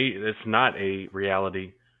not a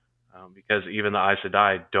reality, because even the Aes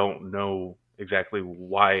Sedai don't know exactly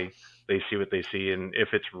why they see what they see and if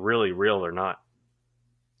it's really real or not.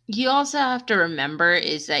 You also have to remember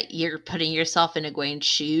is that you're putting yourself in Egwene's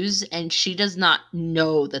shoes, and she does not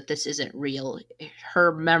know that this isn't real.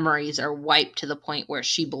 Her memories are wiped to the point where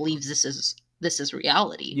she believes this is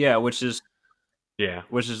reality. Yeah, which is Yeah,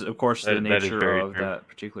 of course the that is nature very of true. that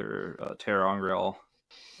particular Terra Angreal.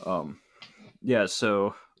 Yeah,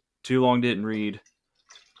 so Too Long didn't read.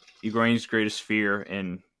 Egwene's greatest fear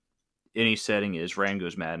in any setting is Rand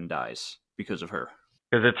goes mad and dies because of her.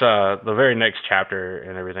 Because it's the very next chapter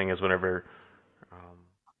and everything is whenever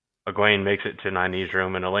Egwene makes it to Nynaeve's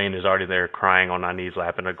room, and Elaine is already there crying on Nynaeve's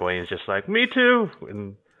lap, and Egwene's just like, "Me too,"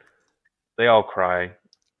 and they all cry.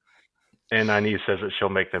 And Nynaeve says that she'll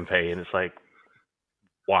make them pay, and it's like,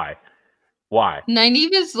 why? Why?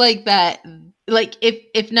 Nynaeve is like that. Like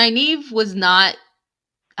if Nynaeve was not,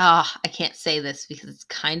 I can't say this because it's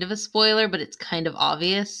kind of a spoiler, but it's kind of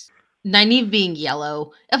obvious. Nynaeve being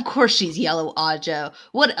yellow, of course she's yellow Aja.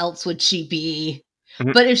 What else would she be?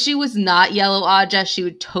 But if she was not yellow Aja, she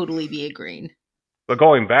would totally be a green. But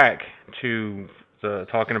going back to the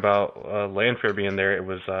talking about Lanfear being there, it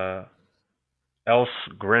was Else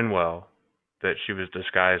Grinwell that she was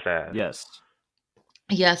disguised as.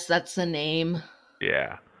 Yes, that's the name.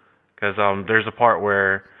 Yeah, because there's a part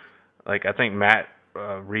where, like, I think Matt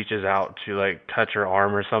reaches out to like touch her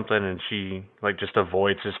arm or something, and she like just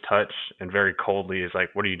avoids his touch and very coldly is like,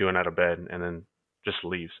 "What are you doing out of bed?" and then just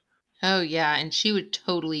leaves. Oh yeah, and she would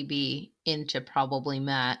totally be into probably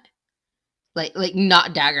Matt, like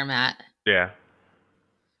not Dagger Matt. Yeah.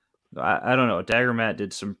 I don't know. Dagger Matt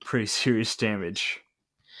did some pretty serious damage.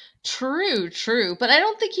 True, but I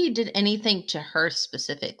don't think he did anything to her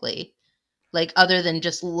specifically, like other than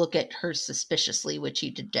just look at her suspiciously, which he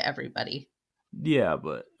did to everybody. Yeah,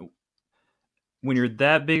 but when you're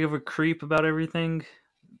that big of a creep about everything,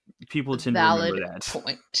 people tend to remember that.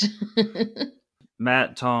 Point.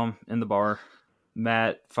 Matt, Tom in the bar.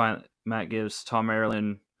 Matt gives Tom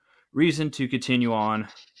Marilyn reason to continue on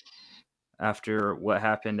after what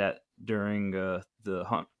happened during the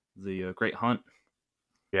hunt, the Great Hunt.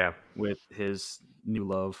 Yeah, with his new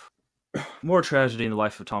love. More tragedy in the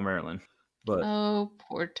life of Tom Marilyn. But oh,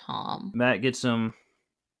 poor Tom. Matt gets him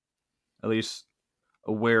at least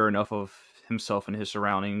aware enough of himself and his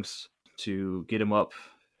surroundings to get him up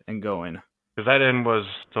and going. Because that inn was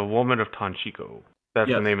the Woman of Tanchico. That's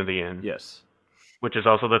the name of the inn. Yes. Which is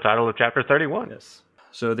also the title of chapter 31. Yes.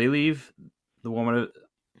 So they leave the Woman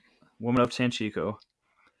of Tanchico,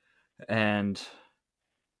 and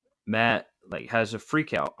Matt has a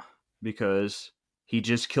freak out because he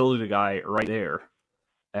just killed a guy right there,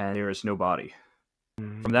 and there is no body.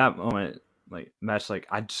 Mm-hmm. From that moment, Matt's like,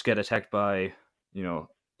 I just got attacked by, a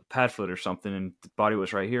Padfoot or something, and the body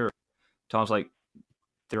was right here. Tom's like,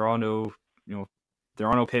 there are no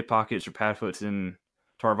pickpockets or Padfoots in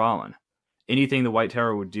Tar Valon. Anything the White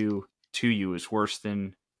Tower would do to you is worse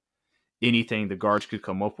than anything the guards could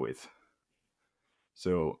come up with.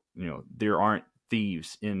 So, there aren't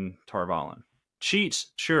thieves in Tar Valon.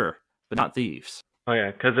 Cheats, sure, but not thieves. Oh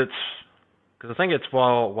yeah, because I think it's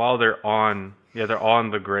while they're on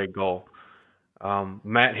the Great Gull.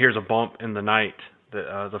 Matt hears a bump in the night,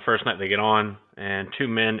 the first night they get on, and two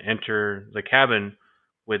men enter the cabin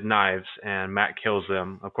with knives, and Matt kills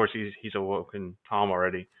them. Of course, he's awoken Tom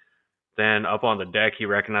already. Then up on the deck, he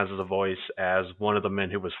recognizes a voice as one of the men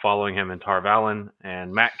who was following him in Tar Valon,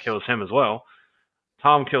 and Matt kills him as well.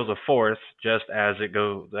 Tom kills a fourth just as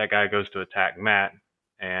that guy goes to attack Matt,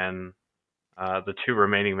 and the two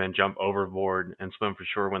remaining men jump overboard and swim for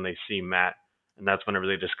shore when they see Matt, and that's whenever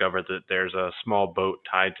they discover that there's a small boat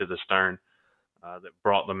tied to the stern that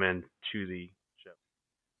brought them in to the ship.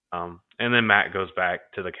 And then Matt goes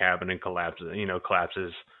back to the cabin and collapses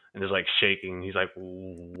and is shaking. He's like,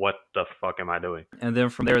 "What the fuck am I doing?" And then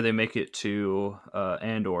from there they make it to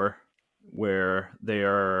Andor, where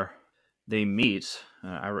they meet.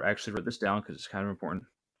 I actually wrote this down because it's kind of important.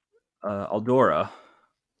 Aldora,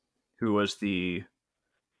 who was the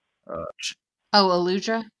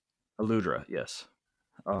Aludra? Aludra, yes.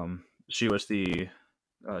 She was the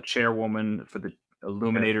chairwoman for the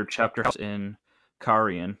Illuminator chapter house in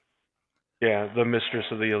Karian. Yeah, the mistress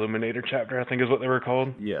of the Illuminator chapter, I think is what they were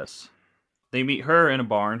called. Yes. They meet her in a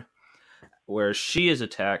barn where she is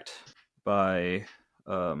attacked by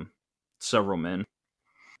several men.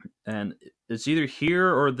 And it's either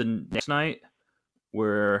here or the next night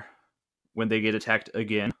where, when they get attacked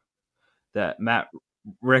again, that Matt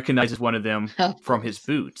recognizes one of them from his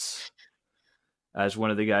boots as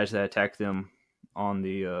one of the guys that attacked them on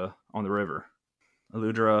the river.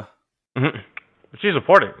 Aludra. Mm-hmm. She's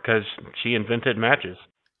important because she invented matches.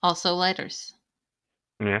 Also lighters.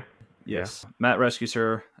 Yeah. Yes. Yeah. Matt rescues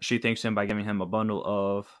her. She thanks him by giving him a bundle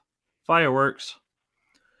of fireworks,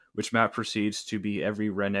 which Matt proceeds to be every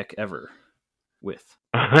redneck ever with.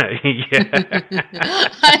 Yeah.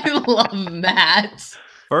 I love Matt.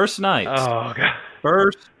 First night. Oh, God.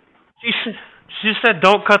 First. She said,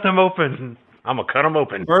 don't cut them open. I'm going to cut them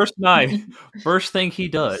open. First night. First thing he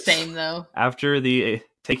does. Same, though. After the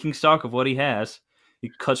taking stock of what he has,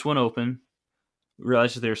 he cuts one open,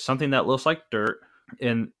 realizes there's something that looks like dirt,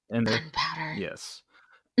 and gunpowder. Yes.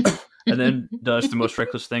 And then does the most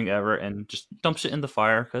reckless thing ever and just dumps it in the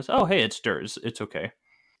fire because, oh, hey, it's dirt. It's okay.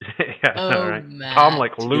 Yeah, right. Tom,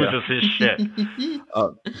 like, loses his shit.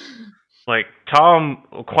 Like, Tom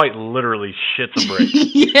quite literally shits a brick.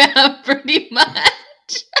 Yeah, pretty much.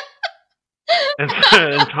 And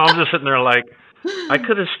Tom's just sitting there like, I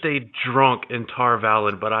could have stayed drunk in Tar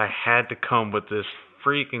Valon, but I had to come with this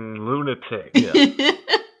freaking lunatic. Yeah.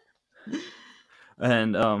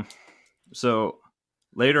 And so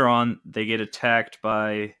later on, they get attacked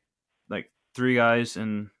by like 3 guys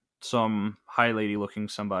and some high lady looking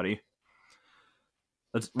somebody.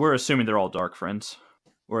 We're assuming they're all dark friends,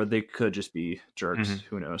 or they could just be jerks. Mm-hmm.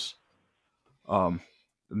 Who knows?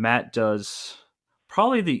 Matt does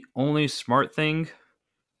probably the only smart thing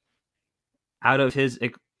out of his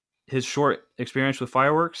short experience with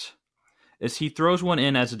fireworks is he throws one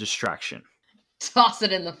in as a distraction. Toss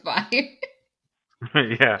it in the fire.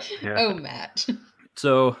 Yeah. Oh, Matt.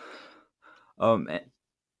 So,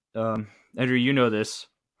 Andrew, you know this.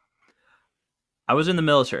 I was in the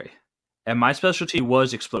military, and my specialty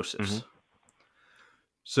was explosives. Mm-hmm.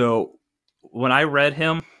 So, when I read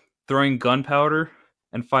him throwing gunpowder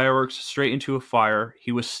and fireworks straight into a fire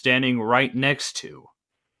he was standing right next to,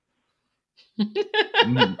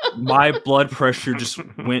 my blood pressure just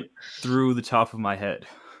went through the top of my head.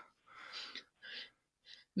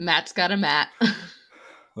 Matt's got a Matt.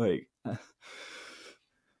 Like,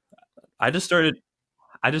 I just started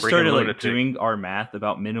like doing our math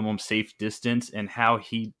about minimum safe distance and how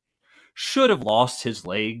he should have lost his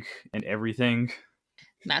leg and everything.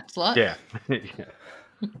 Matt's luck. Yeah.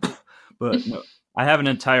 But no, I have an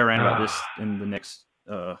entire rant about this in the next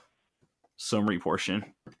summary portion.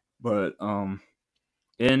 But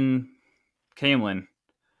in Camelin,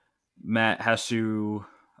 Matt has to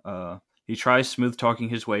he tries smooth talking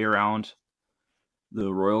his way around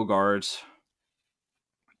the royal guards,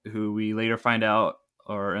 who we later find out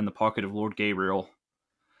are in the pocket of Lord Gabriel.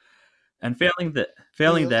 And failing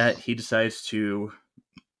that, he decides to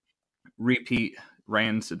repeat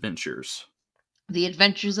Rand's adventures. The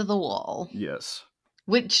Adventures of the Wall. Yes.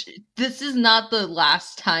 Which, this is not the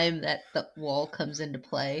last time that the wall comes into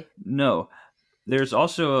play. No. There's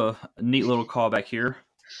also a neat little callback here,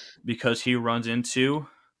 because he runs into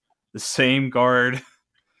the same guard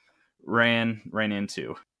ran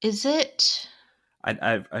into. Is it?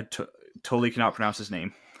 I totally cannot pronounce his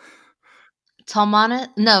name. Talmanis?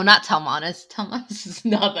 No, not Talmanis. Talmanis is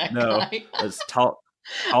not that guy. It's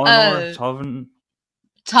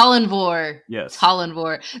Talonvor. Yes.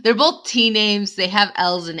 Talonvor. They're both T names. They have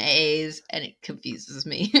L's and A's, and it confuses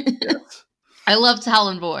me. Yes. I love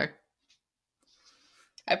Talonvor.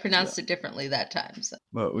 I pronounced it differently that time. So.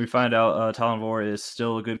 But we find out Talonvor is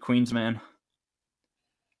still a good Queensman,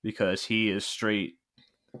 because he is straight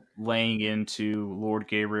laying into Lord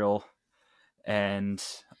Gabriel and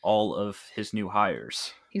all of his new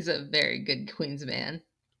hires. He's a very good Queensman.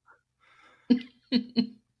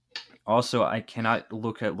 Also, I cannot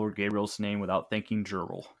look at Lord Gabriel's name without thinking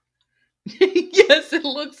gerbil. Yes, it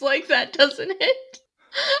looks like that, doesn't it?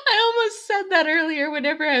 I almost said that earlier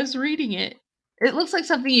whenever I was reading it. It looks like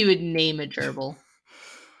something you would name a gerbil.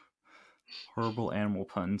 Horrible animal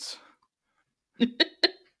puns.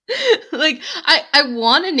 Like, I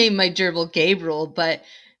want to name my gerbil Gabriel, but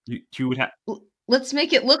you would have. Let's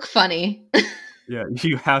make it look funny. Yeah,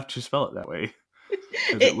 you have to spell it that way,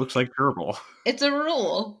 because it looks like gerbil. It's a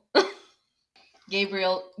rule.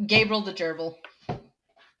 Gabriel the gerbil.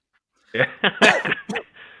 Yeah.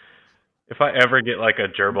 If I ever get like a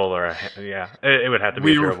gerbil or it would have to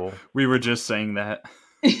be a gerbil. We were just saying that.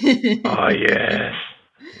 Oh yes.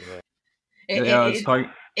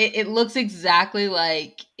 It looks exactly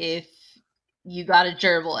like if you got a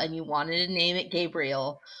gerbil and you wanted to name it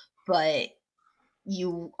Gabriel, but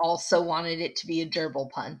you also wanted it to be a gerbil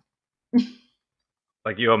pun.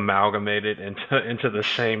 Like you amalgamate it into the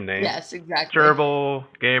same name. Yes, exactly. Gerbil,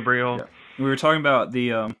 Gabriel. Yeah. We were talking about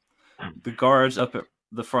the guards up at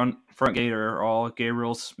the front gate are all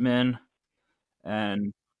Gabriel's men,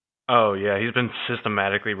 and oh yeah, he's been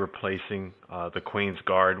systematically replacing the Queen's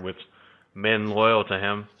Guard with men loyal to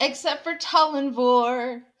him. Except for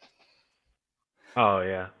Talonvor. Oh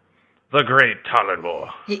yeah, the great Talonvor.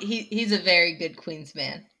 He's a very good Queen's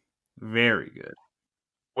man. Very good.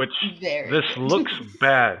 Which very this good. Looks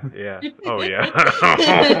bad. Yeah. Oh yeah.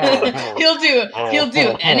 He'll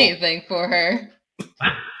do anything for her.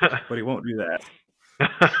 But he won't do that.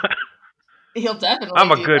 He'll definitely.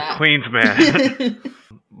 I'm a good Queen's man.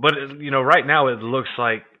 But right now it looks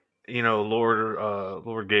like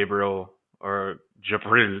Lord Gabriel or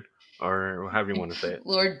Jabril or however you want to say it.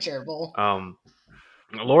 Lord Gerbil.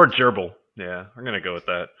 Lord Gerbil. Yeah, I'm gonna go with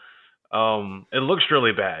that. It looks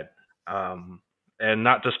really bad. And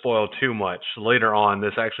not to spoil too much, later on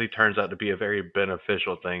this actually turns out to be a very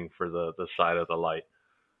beneficial thing for the side of the light.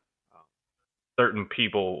 Certain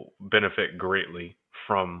people benefit greatly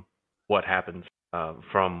from what happens,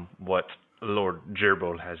 from what Lord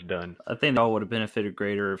Gerbil has done. I think they all would have benefited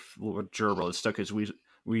greater if Lord Gerbil had stuck his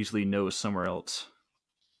Weasley nose somewhere else.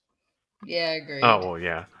 Yeah, agreed. Oh, well,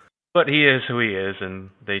 yeah. But he is who he is,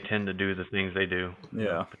 and they tend to do the things they do.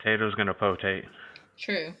 Yeah. Potato's gonna potate.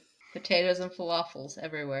 True. Potatoes and falafels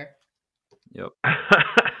everywhere. Yep.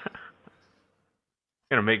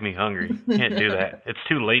 Gonna make me hungry. Can't do that. It's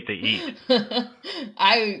too late to eat.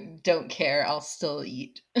 I don't care. I'll still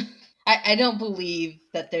eat. I don't believe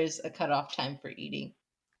that there's a cutoff time for eating.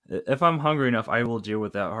 If I'm hungry enough, I will deal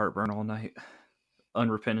with that heartburn all night,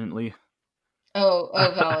 unrepentantly. Oh,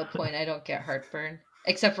 valid point. I don't get heartburn.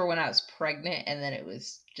 Except for when I was pregnant, and then it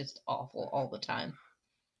was just awful all the time.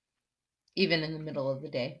 Even in the middle of the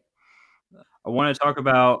day. I want to talk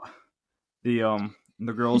about the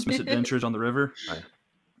girls' misadventures on the river,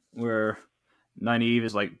 where Nynaeve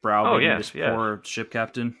is like browbeating this poor ship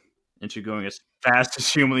captain into going as fast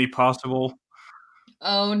as humanly possible.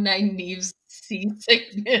 Oh, Nynaeve's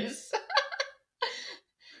seasickness.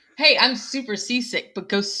 Hey, I'm super seasick, but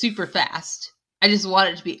go super fast. I just want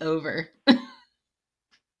it to be over.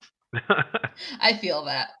 I feel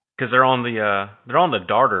that. Because they're on the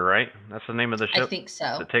Darter, right? That's the name of the ship. I think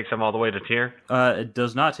so. It takes them all the way to Tyr. It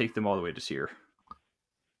does not take them all the way to Tyr.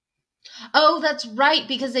 Oh, that's right,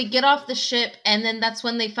 because they get off the ship, and then that's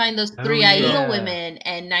when they find those three Aiel women,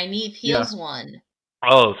 and Nynaeve heals one.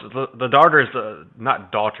 Oh, so the Darter is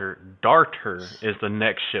not daughter. Darter is the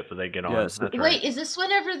next ship that they get on. Yes. That's right. Wait, is this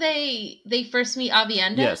whenever they first meet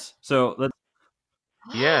Aviendha? Yes. So let's.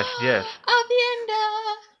 Yes.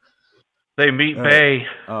 Aviendha. They meet Bay.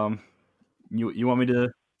 You want me to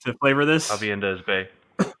flavor this? Aviendha is Bay.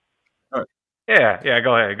 All right. Yeah.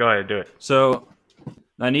 Go ahead, do it. So,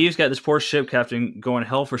 Nynaeve's got this poor ship captain going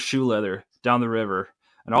hell for shoe leather down the river,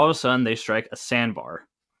 and all of a sudden they strike a sandbar,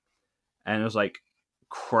 and it was like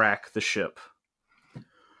crack the ship.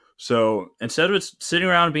 So instead of it sitting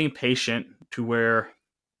around being patient to where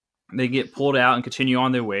they get pulled out and continue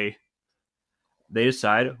on their way, they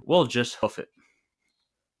decide, we'll just hoof it.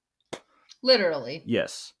 Literally.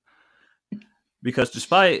 Yes. Because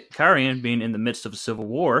despite Carian being in the midst of a civil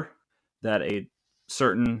war that a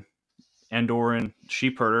certain Andoran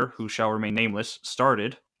sheep herder, who shall remain nameless,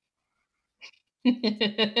 started,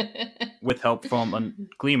 with help from a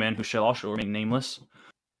gleeman, who shall also remain nameless,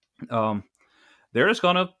 they're just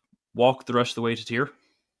going to walk the rest of the way to Tyr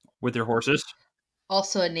with their horses.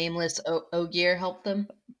 Also a nameless Ogier helped them?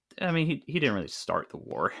 I mean, he didn't really start the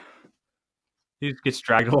war. He just gets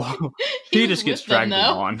dragged along. He just gets dragged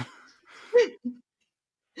along.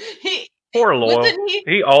 Poor Lowell.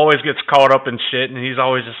 He always gets caught up in shit, and he's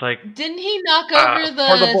always just like... Didn't he knock over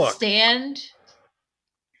the stand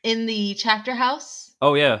in the chapter house?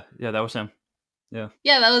 Oh, yeah. Yeah, that was him. Yeah.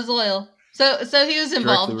 Yeah, that was Loyal. So he was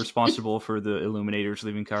involved. Directly responsible for the Illuminators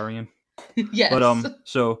leaving Carian. Yes. But,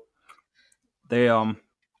 so they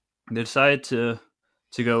decide to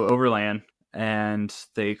go overland, and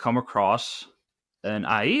they come across an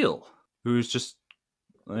Aiel who's just,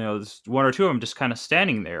 one or two of them just kind of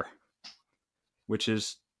standing there, which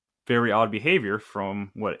is very odd behavior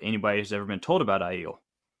from what anybody has ever been told about Aiel.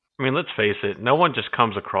 I mean, let's face it, no one just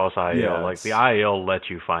comes across Aiel. Yeah, like, the Aiel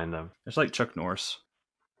let you find them. It's like Chuck Norris.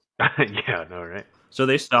 Yeah, no, right? So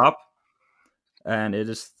they stop, And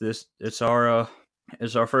it's our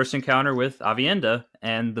first encounter with Avienda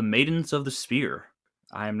and the Maidens of the Spear.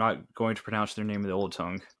 I am not going to pronounce their name in the old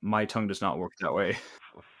tongue. My tongue does not work that way.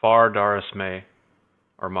 Far Daris May,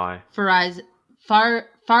 or my. Far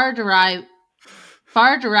derives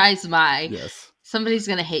my. Yes. Somebody's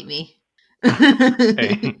gonna hate me.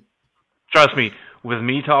 Hey, trust me, with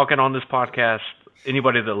me talking on this podcast,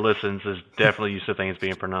 anybody that listens is definitely used to things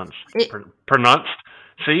being pronounced. Pronounced?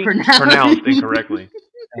 See? Pronounced incorrectly.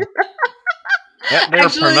 Yep, they're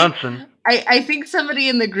pronouncing. I think somebody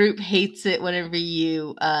in the group hates it whenever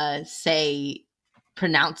you say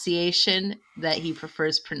pronunciation, that he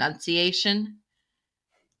prefers pronunciation,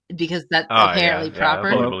 because that's apparently proper.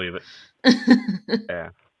 Yeah, I totally believe it. Yeah.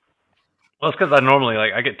 Well, it's because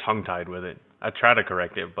I get tongue-tied with it. I try to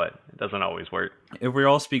correct it, but it doesn't always work. If we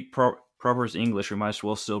all speak proper English, we might as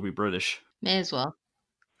well still be British. May as well.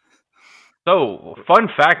 So, fun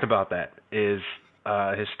fact about that is,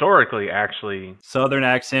 historically, actually... Southern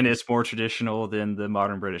accent is more traditional than the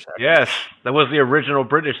modern British accent. Yes, that was the original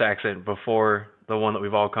British accent before the one that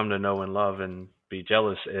we've all come to know and love and be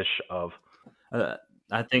jealous-ish of.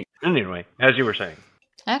 I think... Anyway, as you were saying.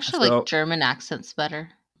 I actually like German accents better.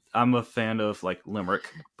 I'm a fan of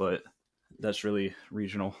Limerick, but that's really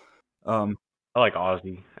regional. I like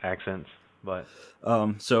Aussie accents, but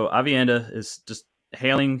so Avienda is just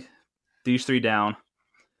hailing these three down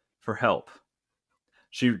for help.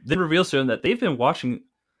 She then reveals to them that they've been watching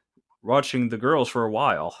the girls for a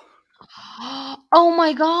while. Oh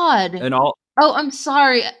my god! And all. Oh, I'm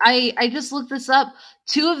sorry. I just looked this up.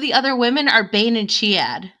 2 of the other women are Bane and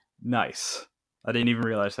Chiad. Nice. I didn't even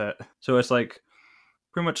realize that. So it's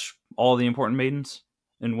pretty much all the important maidens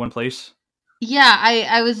in one place. Yeah,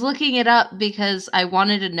 I was looking it up because I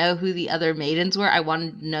wanted to know who the other maidens were. I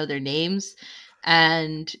wanted to know their names.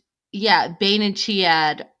 And yeah, Bane and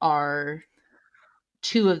Chiad are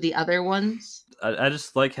 2 of the other ones. I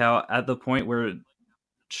just like how at the point where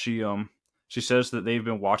she says that they've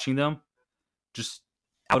been watching them, just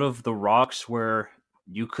out of the rocks where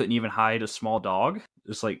you couldn't even hide a small dog,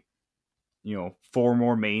 it's 4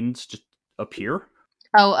 more maidens just appear.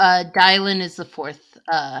 Oh, Dylan is the 4th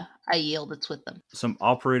Aiel that's with them. Some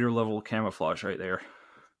operator level camouflage right there.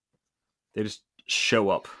 They just show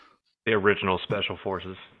up. The original special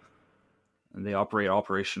forces. And they operate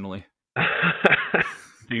operationally.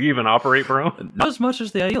 Do you even operate, bro? Not as much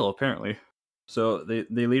as the Aiel, apparently. So they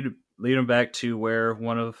lead them back to where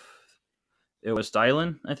it was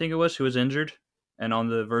Dylan, I think it was, who was injured and on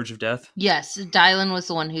the verge of death. Yes, Dylan was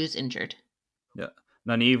the one who's injured. Yeah.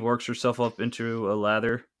 Nynaeve works herself up into a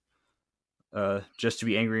lather just to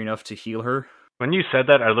be angry enough to heal her. When you said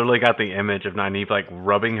that, I literally got the image of Nynaeve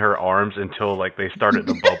rubbing her arms until they started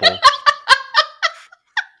to bubble.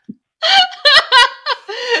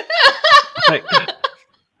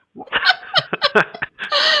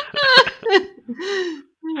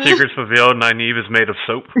 Secrets revealed, Nynaeve is made of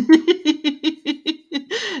soap.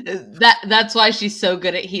 That's why she's so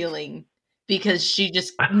good at healing. Because she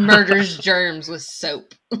just murders germs with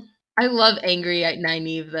soap. I love angry at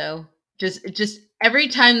Nynaeve, though. Just every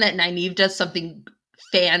time that Nynaeve does something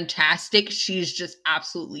fantastic, she's just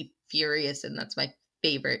absolutely furious, and that's my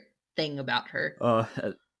favorite thing about her.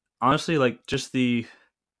 Honestly, just the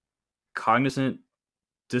cognizant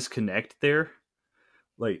disconnect there.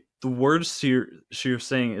 The words she was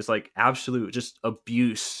saying is absolute just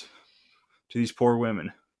abuse to these poor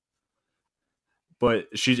women. But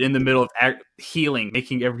she's in the middle of healing,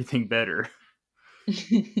 making everything better.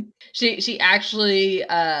 She actually,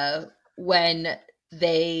 when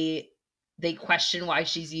they question why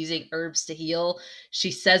she's using herbs to heal,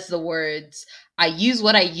 she says the words, "I use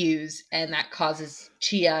what I use," and that causes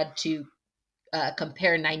Chiad to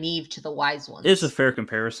compare Nynaeve to the wise ones. It's a fair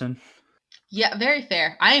comparison. Yeah, very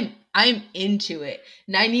fair. I'm into it.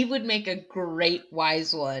 Nynaeve would make a great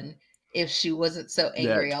wise one if she wasn't so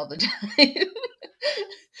angry all the time.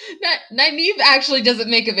 Nynaeve actually doesn't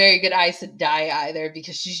make a very good Aes Sedai either,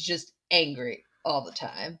 because she's just angry all the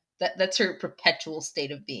time. That's her perpetual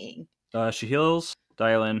state of being. She heals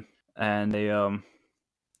Dylan, and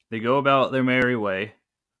they go about their merry way,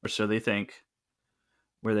 or so they think,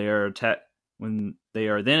 where they are when they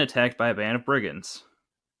are then attacked by a band of brigands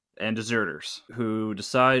and deserters who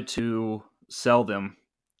decide to sell them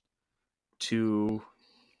to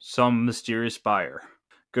some mysterious buyer.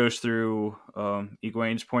 Goes through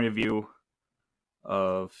Egwene's point of view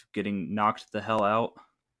of getting knocked the hell out,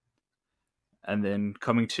 and then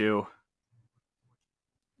coming to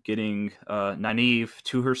getting Nynaeve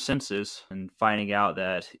to her senses and finding out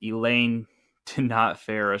that Elaine did not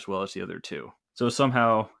fare as well as the other 2. So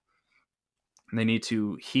somehow they need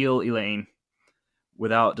to heal Elaine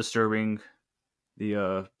without disturbing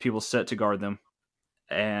the people set to guard them,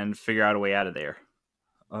 and figure out a way out of there.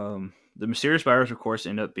 The mysterious virus, of course,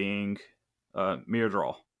 end up being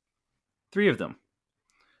Myrddraal. 3 of them,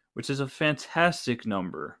 which is a fantastic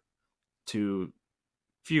number to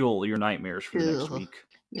fuel your nightmares for the next week.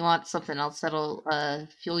 You want something else that'll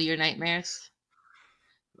fuel your nightmares?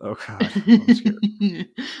 Oh god, I'm scared.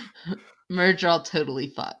 Myrddraal totally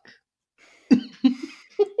fuck.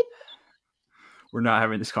 We're not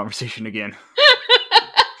having this conversation again.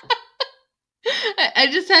 I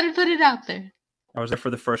just had to put it out there. I was there for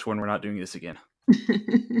the first one. We're not doing this again.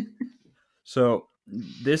 So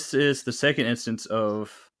this is the second instance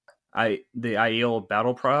of the Aiel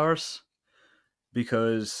battle prowess,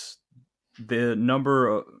 because the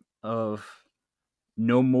number of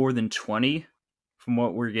no more than 20 from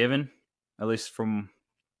what we're given, at least from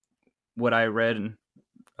what I read and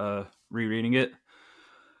rereading it,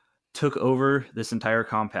 took over this entire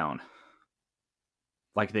compound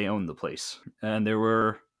like they owned the place. And there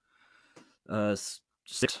were 6.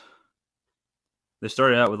 They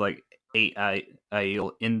started out with like 8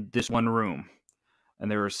 Aiel in this one room, and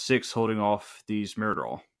there were 6 holding off these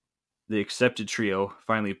Myrddraal. The accepted trio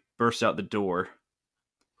finally burst out the door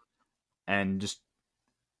and just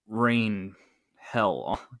rain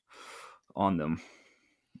hell on them.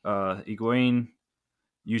 Egwene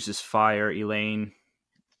uses fire. Elaine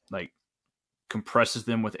compresses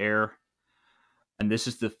them with air. And this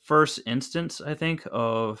is the first instance, I think,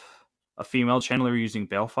 of a female channeler using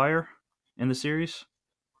balefire in the series.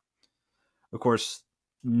 Of course,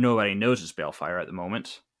 nobody knows it's balefire at the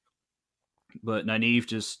moment, but Nynaeve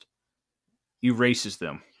just erases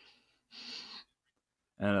them.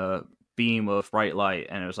 And a beam of bright light,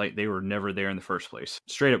 and it was like they were never there in the first place.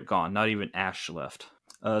 Straight up gone, not even ash left.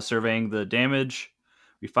 Surveying the damage,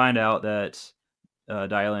 we find out that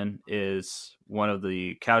Dylan is one of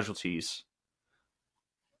the casualties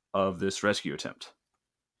of this rescue attempt,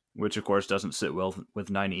 which of course doesn't sit well with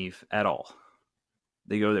Nynaeve at all.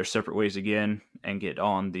 They go their separate ways again and get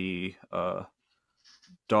on the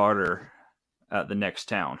daughter at the next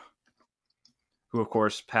town, who of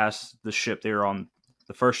course passed the ship they were on,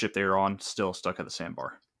 the first ship they were on, still stuck at the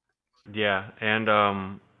sandbar. Yeah, and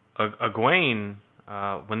Egwene,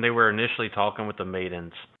 when they were initially talking with the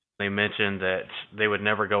maidens, they mentioned that they would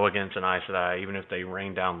never go against an Aes Sedai, even if they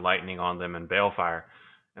rained down lightning on them and balefire.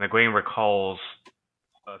 And Egwene recalls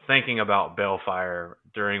thinking about balefire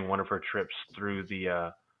during one of her trips through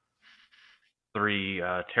the 3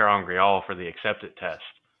 Terran for the accepted test.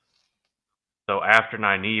 So after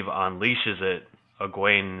Nynaeve unleashes it,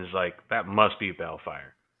 Egwene is like, that must be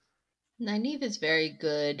balefire. Nynaeve is very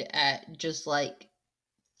good at just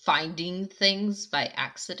finding things by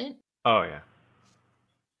accident. Oh yeah.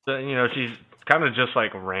 So, she's kind of just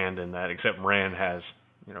like Rand in that, except Rand has,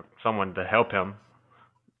 someone to help him,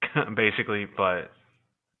 basically. But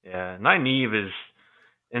yeah, Nynaeve is,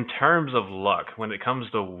 in terms of luck, when it comes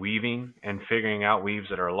to weaving and figuring out weaves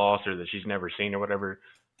that are lost or that she's never seen or whatever,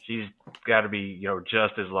 she's got to be,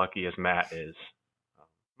 just as lucky as Matt is.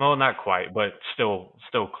 Well, not quite, but still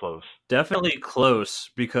close. Definitely close,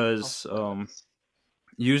 because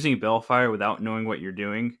using balefire without knowing what you're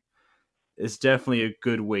doing is definitely a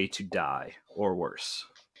good way to die, or worse.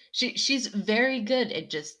 She's very good at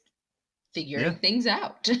just figuring things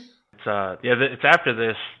out. It's after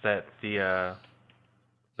this that the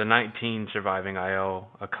 19 surviving Aiel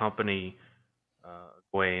accompany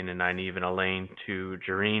Egwene and Nynaeve and Elaine to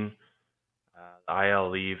Jareen. The Aiel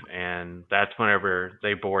leave, and that's whenever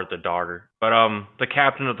they board the Darter. But the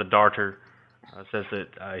captain of the Darter says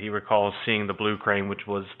that he recalls seeing the Blue Crane, which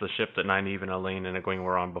was the ship that Nynaeve and Elaine and Egwene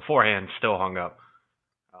were on beforehand, still hung up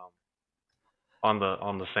on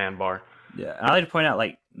the sandbar. Yeah, I like to point out,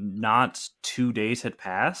 not 2 days had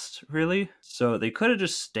passed, really. So they could have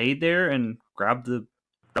just stayed there and grabbed the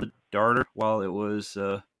Darter while it was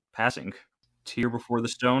passing. Tear before the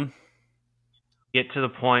stone. Get to the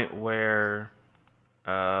point where,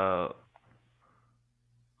 well,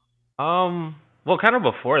 kind of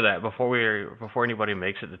before that, before anybody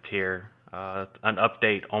makes it to Tyr, an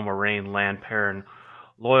update on Moraine, Lan Perrin,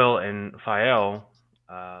 Loyal, and Fael.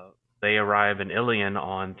 They arrive in Ilion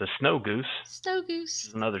on the Snow Goose. Snow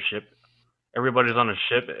Goose. Another ship. Everybody's on a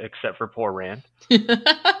ship except for poor Rand.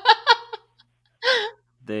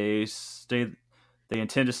 They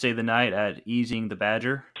intend to stay the night at Easing the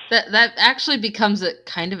Badger. That actually becomes a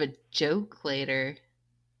kind of a joke later.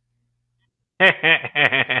 Okay.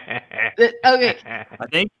 I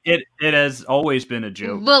think it has always been a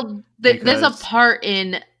joke. Well, there's a part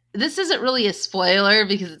in... This isn't really a spoiler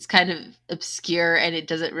because it's kind of obscure and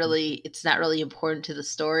it's not really important to the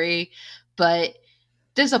story. But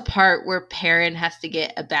There's a part where Perrin has to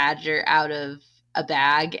get a badger out of a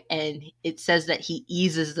bag, and it says that he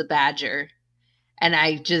eases the badger. And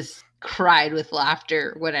I just cried with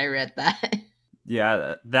laughter when I read that.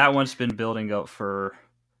 Yeah, that one's been building up for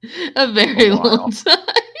A very a while. long time.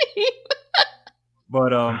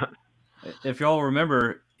 But if y'all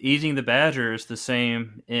remember, easing the badger is the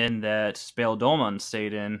same in that Speldomon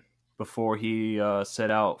stayed in before he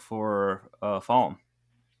set out for Falm,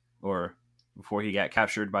 or before he got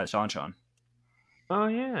captured by Shanshan. Oh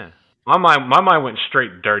yeah. My mind went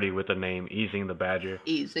straight dirty with the name Easing the Badger.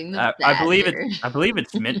 Easing the badger. I believe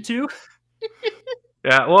it's meant to.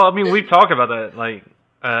 Yeah, well, I mean, we've talked about that like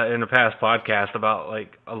in the past podcast about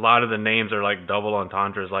like a lot of the names are like double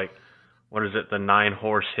entendres. Like, what is it? The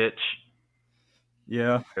 9-horse hitch.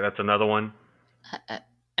 Yeah, That's another one.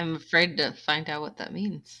 I'm afraid to find out what that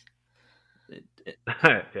means.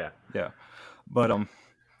 Yeah. But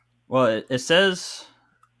well, it says,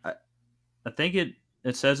 I think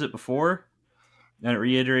it says it before, and it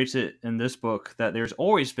reiterates it in this book that there's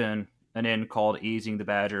always been an inn called Easing the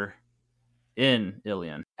Badger in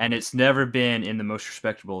Ilion, and it's never been in the most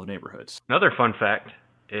respectable of neighborhoods. Another fun fact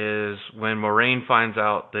is when Moraine finds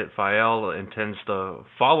out that Fael intends to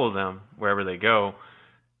follow them wherever they go.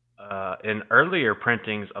 In earlier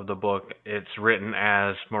printings of the book, it's written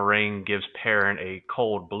as Moraine gives Perrin a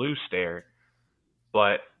cold blue stare,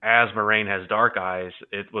 but as Moraine has dark eyes,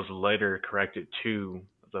 it was later corrected to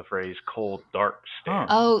the phrase cold dark stare.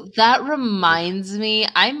 Oh, that reminds me.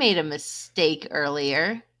 I made a mistake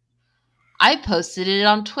earlier. I posted it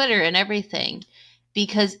on Twitter and everything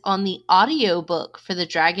because on the audiobook for The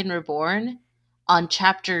Dragon Reborn, on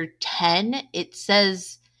chapter 10, it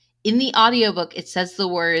says, in the audiobook, it says the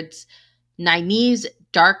words, Nynaeve's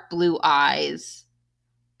dark blue eyes.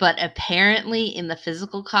 But apparently in the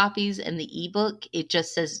physical copies and the ebook, it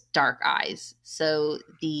just says dark eyes. So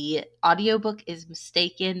the audiobook is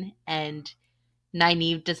mistaken and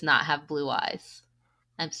Nynaeve does not have blue eyes.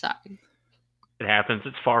 I'm sorry. It happens.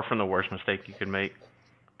 It's far from the worst mistake you could make.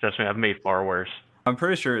 Trust me, I've made far worse. I'm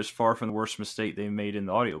pretty sure it's far from the worst mistake they made in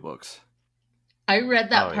the audiobooks. I read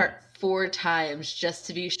that part 4 times just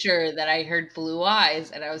to be sure that I heard blue eyes,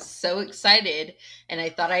 and I was so excited, and I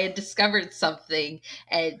thought I had discovered something,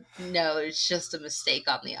 and no, it's just a mistake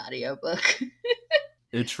on the audiobook.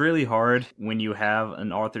 It's really hard when you have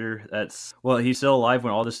an author that's, well, he's still alive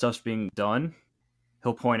when all this stuff's being done.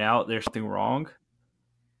 He'll point out there's something wrong,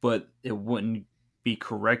 but it wouldn't be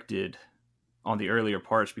corrected on the earlier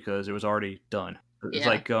parts because it was already done. It's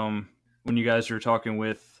like when you guys were talking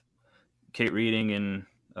with Kate Reading and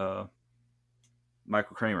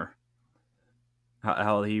Michael Kramer,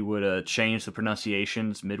 how he would change the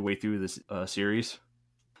pronunciations midway through this series.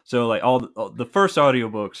 So like all the first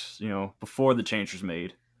audiobooks, before the change was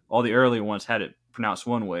made, all the earlier ones had it pronounced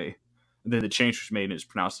one way, and then the change was made and it's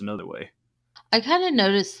pronounced another way. I kind of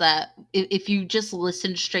noticed that if you just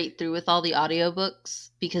listened straight through with all the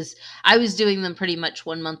audiobooks, because I was doing them pretty much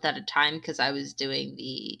 1 month at a time because I was doing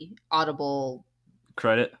the Audible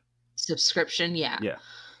credit subscription. Yeah.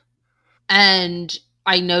 And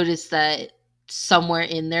I noticed that somewhere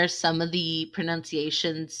in there, some of the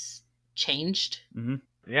pronunciations changed. Mm-hmm.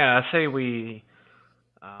 Yeah, I say we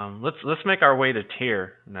let's make our way to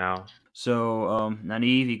Tyr now. So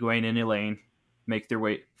Nynaeve, Egwene, and Elaine make their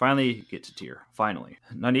way, finally get to Tyr. Finally,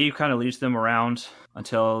 Nynaeve kind of leads them around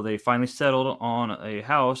until they finally settled on a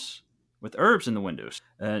house with herbs in the windows.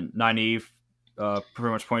 And Nynaeve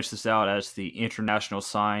pretty much points this out as the international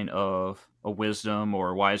sign of a wisdom or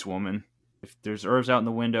a wise woman. If there's herbs out in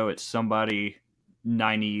the window, it's somebody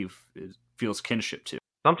Nynaeve feels kinship to.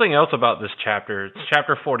 Something else about this chapter, it's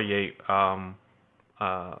chapter 48,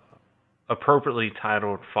 appropriately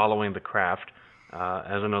titled Following the Craft,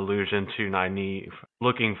 as an allusion to Nynaeve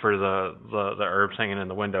looking for the herbs hanging in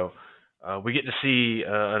the window. We get to see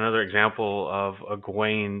another example of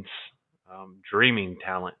Egwene's dreaming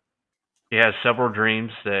talent. She has several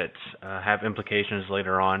dreams that have implications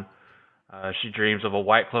later on. She dreams of a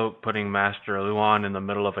white cloak putting Master Luan in the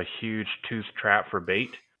middle of a huge tooth trap for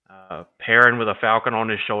bait. Perrin with a falcon on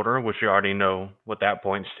his shoulder, which we already know what that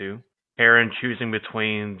points to. Perrin choosing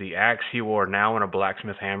between the axe he wore now and a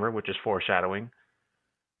blacksmith hammer, which is foreshadowing.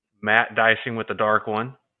 Mat dicing with the Dark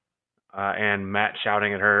One, and Mat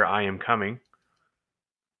shouting at her, "I am coming."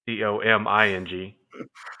 Coming,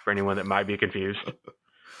 for anyone that might be confused.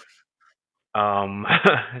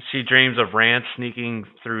 She dreams of Rand sneaking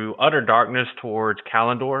through utter darkness towards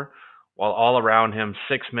Kalendor, while all around him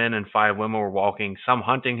 6 men and 5 women were walking, some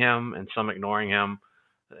hunting him and some ignoring him,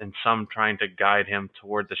 and some trying to guide him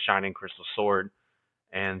toward the shining crystal sword,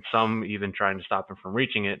 and some even trying to stop him from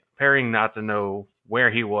reaching it, appearing not to know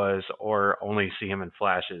where he was or only see him in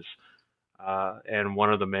flashes. And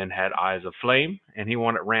one of the men had eyes of flame, and he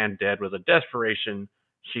wanted Rand dead with a desperation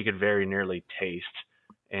she could very nearly taste.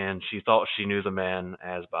 And she thought she knew the man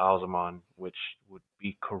as Baalzamon, which would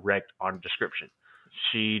be correct on description.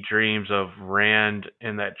 She dreams of Rand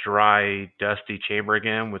in that dry, dusty chamber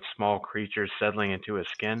again, with small creatures settling into his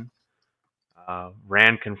skin.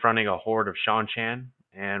 Rand confronting a horde of Shan-Chan,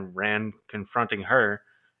 and Rand confronting her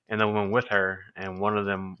and the woman with her, and one of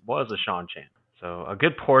them was a Shan-Chan. So a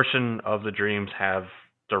good portion of the dreams have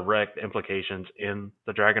direct implications in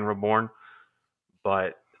the Dragon Reborn,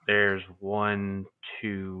 but there's one,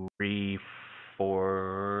 two, three,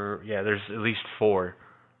 four. Yeah, there's at least four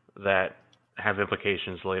that have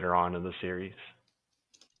implications later on in the series.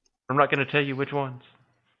 I'm not going to tell you which ones.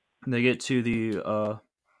 They get to the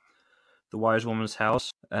wise woman's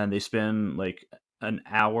house, and they spend like an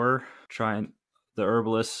hour trying. The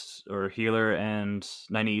herbalist or healer and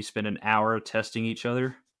Nynaeve spend an hour testing each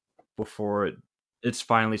other before it's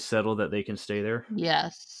finally settled that they can stay there.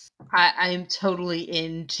 Yes. I'm totally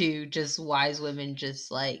into just wise women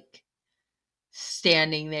just like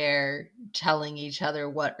standing there telling each other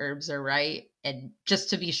what herbs are right. And just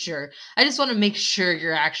to be sure, I just want to make sure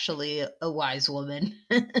you're actually a wise woman.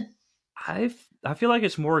 I feel like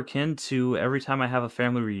it's more akin to every time I have a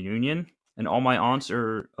family reunion and all my aunts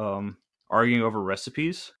are arguing over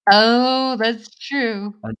recipes. Oh, that's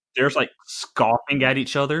true. And there's like scoffing at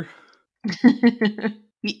each other.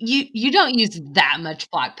 You don't use that much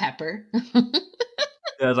black pepper.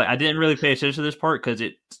 I was like, I didn't really pay attention to this part because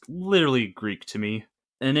it's literally Greek to me.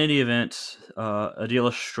 In any event, a deal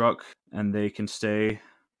is struck and they can stay.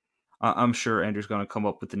 I'm sure Andrew's going to come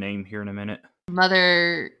up with the name here in a minute.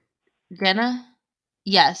 Mother Genna?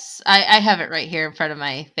 Yes, I have it right here in front of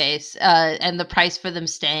my face. And the price for them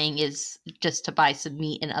staying is just to buy some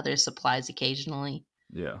meat and other supplies occasionally.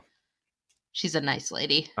 Yeah. She's a nice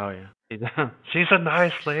lady. Oh, yeah. She's a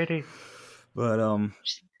nice lady. But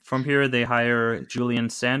from here, they hire Julian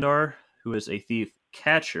Sandar, who is a thief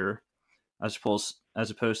catcher, as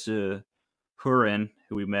opposed to Hurin,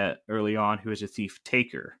 who we met early on, who is a thief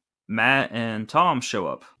taker. Matt and Tom show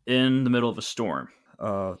up in the middle of a storm.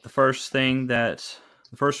 The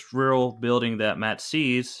first real building that Matt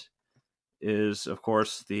sees is, of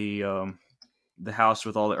course, the house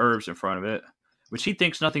with all the herbs in front of it, which he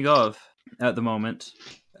thinks nothing of at the moment,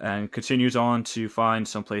 and continues on to find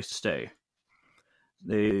some place to stay.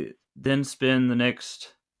 They then spend the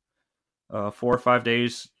next 4 or 5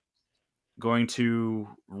 days going to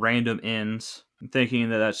random inns, thinking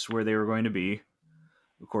that that's where they were going to be.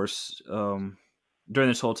 Of course, during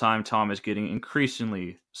this whole time, Tom is getting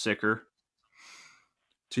increasingly sicker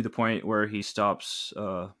to the point where he stops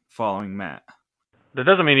following Matt. That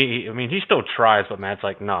doesn't mean he still tries, but Matt's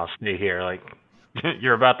like, no, stay here. Like,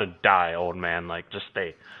 you're about to die, old man. Like, just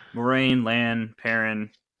stay. Moraine, Lan, Perrin,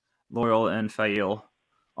 Loyal, and Fael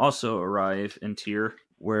also arrive in Tyr,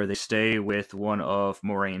 where they stay with one of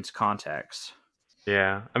Moraine's contacts.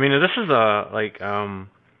 Yeah, I mean, this is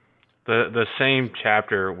the same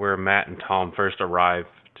chapter where Matt and Tom first arrive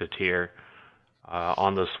to Tyr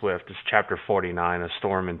on the Swift. It's chapter 49, A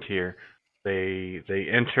Storm in Tyr. They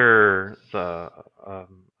enter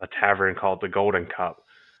a tavern called the Golden Cup,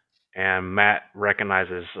 and Matt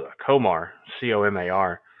recognizes Comar,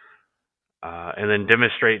 Comar, and then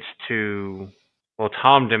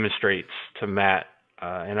Tom demonstrates to Matt,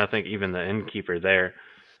 and I think even the innkeeper there,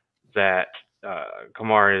 that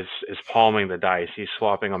Comar is palming the dice. He's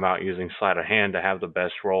swapping them out using sleight of hand to have the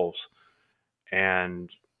best rolls. And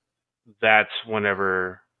that's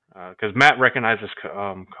whenever, because Matt recognizes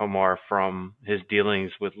Comar from his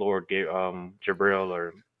dealings with Lord Jabril,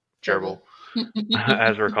 or Gerbil,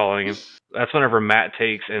 as we're calling him. That's whenever Matt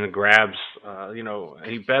takes and grabs,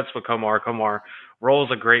 he bets with Comar. Comar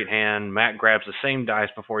rolls a great hand. Matt grabs the same dice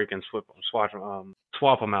before he can swap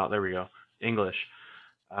them out. There we go. English.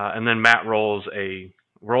 And then Matt rolls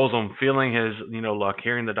them, feeling his luck,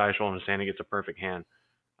 hearing the dice roll in his hand. He gets a perfect hand.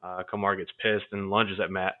 Comar gets pissed and lunges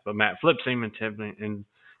at Matt, but Matt flips him, intending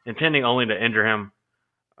only to injure him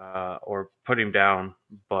or put him down,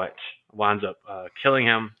 but winds up killing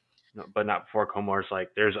him, but not before Comar's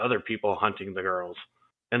like, there's other people hunting the girls.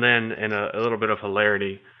 And then in a little bit of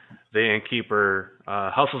hilarity, the innkeeper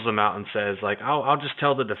hustles him out and says, like, I'll just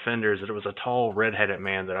tell the defenders that it was a tall, red-headed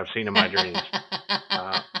man that I've seen in my dreams.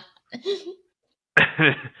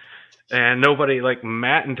 And nobody, like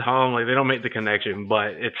Matt and Tom, like they don't make the connection, but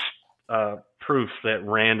it's proof that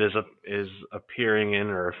Rand is appearing in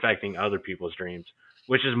or affecting other people's dreams,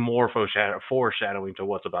 which is more foreshadowing to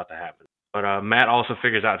what's about to happen. But Matt also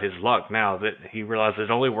figures out his luck now that he realizes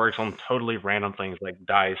it only works on totally random things like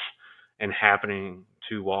dice and happening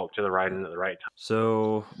to walk to the right end at the right time.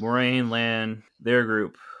 So Moraine, Lan, their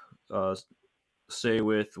group, stay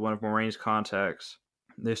with one of Moraine's contacts.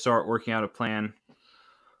 They start working out a plan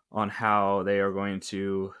on how they are going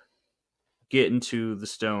to get into the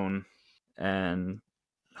stone and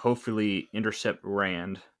hopefully intercept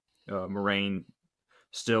Rand. Moraine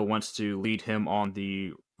still wants to lead him on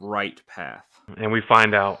the right path. And we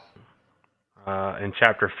find out in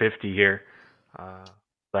chapter 50 here,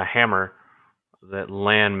 the hammer, that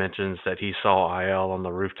Lan mentions that he saw IL on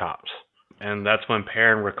the rooftops. And that's when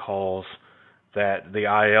Perrin recalls that the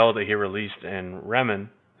IL that he released in Remen,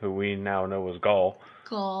 who we now know was Gaul,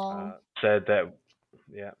 said that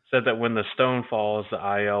when the stone falls, the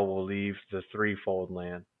IL will leave the threefold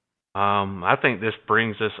land. I think this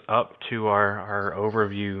brings us up to our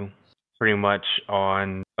overview pretty much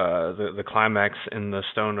on the climax in the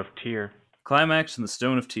Stone of Tyr. Climax in the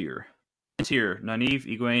Stone of Tyr. In Tyr, Nynaeve,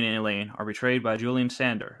 Egwene, and Elaine are betrayed by Julian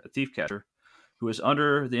Sander, a thief catcher, who is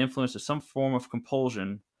under the influence of some form of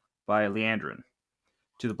compulsion by Liandrin,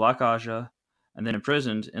 to the Black Aja, and then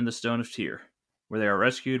imprisoned in the Stone of Tyr, where they are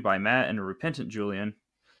rescued by Matt and a repentant Julian.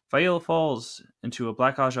 Fael falls into a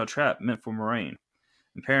Black Aja trap meant for Moraine,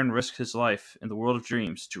 and Perrin risks his life in the world of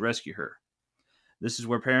dreams to rescue her. This is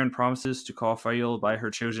where Perrin promises to call Fael by her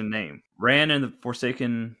chosen name. Rand and the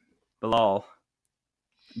Forsaken Balal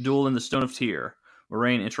duel in the Stone of Tyr.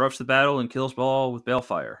 Moraine interrupts the battle and kills Balal with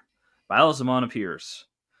balefire. Baalzamon appears,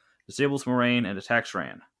 disables Moraine, and attacks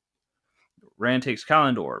Rand. Rand takes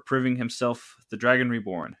Kalendor, proving himself the Dragon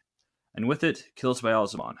Reborn, and with it, kills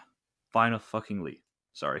Baalzamon. Finally.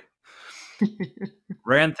 Sorry.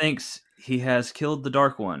 Rand thinks he has killed the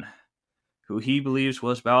Dark One, who he believes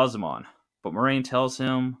was Baalzamon, but Moraine tells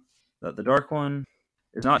him that the Dark One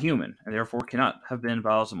is not human, and therefore cannot have been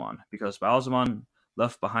Baalzamon, because Baalzamon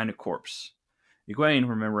left behind a corpse. Egwene,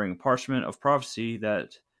 remembering a parchment of prophecy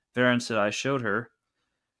that Varen said I showed her,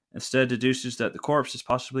 instead deduces that the corpse is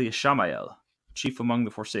possibly a Shamael, chief among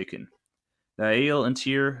the Forsaken. The Aiel and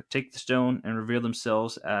Tyr take the stone and reveal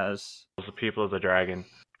themselves as the people of the dragon.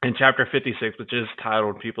 In chapter 56, which is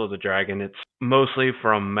titled People of the Dragon, it's mostly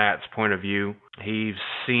from Matt's point of view. He's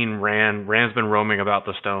seen Rand. Rand's been roaming about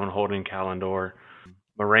the stone holding Kalendor.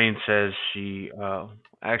 Moraine says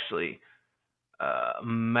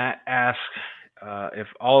Matt asks if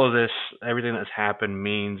all of this, everything that's happened,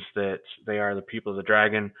 means that they are the people of the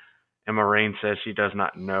dragon, and Moraine says she does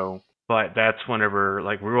not know. But that's whenever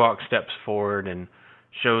Ruach steps forward and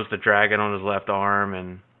shows the dragon on his left arm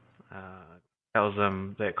and tells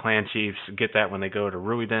them that clan chiefs get that when they go to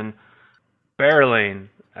Ruiden. Berelain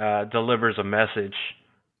delivers a message,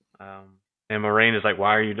 and Moraine is like,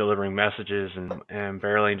 "Why are you delivering messages?" And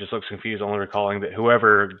Berelain just looks confused, only recalling that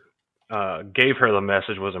whoever gave her the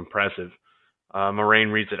message was impressive. Moraine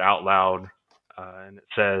reads it out loud, and it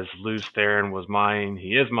says, "Lews Therin was mine,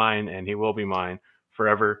 he is mine, and he will be mine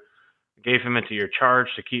forever. I gave him into your charge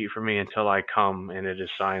to keep for me until I come, and it is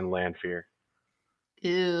signed Lanfear."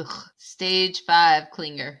 Ugh, stage 5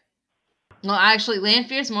 Klinger. Well, actually,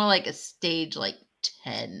 Lanfear is more like a stage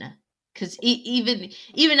 10, because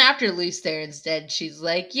even after Lews Therin's dead, she's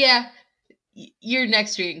like, "Yeah, your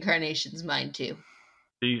next reincarnation's mine too."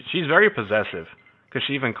 She's very possessive, because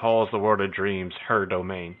she even calls the world of dreams her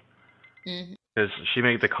domain. Because she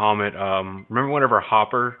made the comment, remember whenever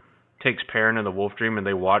Hopper takes Perrin in the Wolf Dream and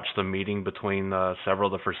they watch the meeting between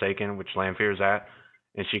several of the Forsaken, which Lanfear's at,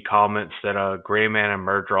 and she comments that Greyman and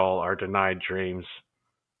Myrddraal are denied dreams,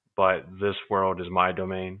 but this world is my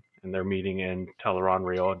domain, and they're meeting in Teleron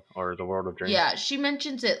Riod, or the world of dreams. Yeah, she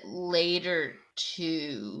mentions it later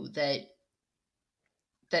too, that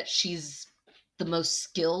she's the most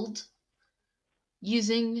skilled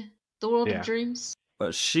using the world of dreams.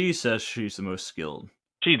 But she says she's the most skilled.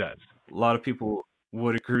 She does. A lot of people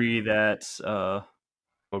would agree that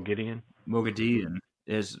Moghedien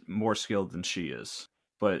is more skilled than she is.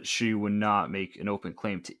 But she would not make an open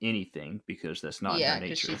claim to anything because that's not her nature. Yeah,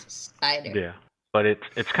 because she's a spider. Yeah, but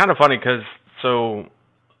it's kind of funny because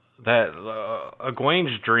that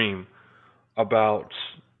Egwene's dream about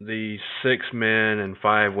the 6 men and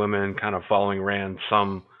 5 women kind of following Rand,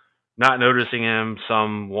 some not noticing him,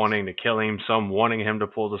 some wanting to kill him, some wanting him to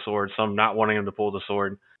pull the sword, some not wanting him to pull the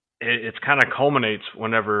sword. It kind of culminates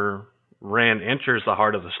whenever Rand enters the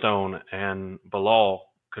heart of the stone and Balal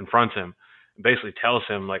confronts him. Basically tells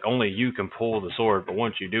him, only you can pull the sword, but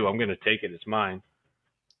once you do, I'm going to take it. It's mine.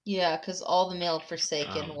 Yeah, because all the male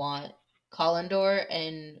Forsaken want Kalendor,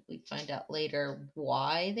 and we find out later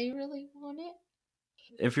why they really want it.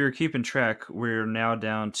 If you're keeping track, we're now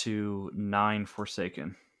down to 9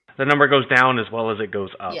 Forsaken. The number goes down as well as it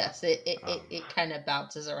goes up. Yes, it kind of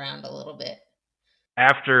bounces around a little bit.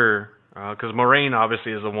 After, because Moraine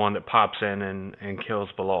obviously is the one that pops in and kills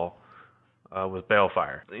Bilal with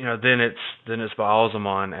Balefire. Then it's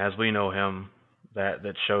Baalzamon as we know him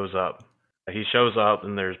that shows up. He shows up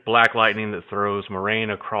and there's black lightning that throws Moraine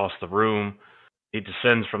across the room. He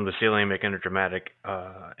descends from the ceiling, making a dramatic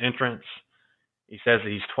entrance. He says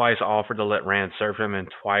that he's twice offered to let Rand serve him, and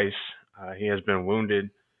twice he has been wounded.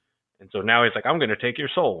 And so now he's like, I'm going to take your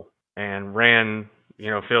soul. And Rand,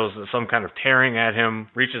 feels some kind of tearing at him,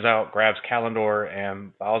 reaches out, grabs Kalendor,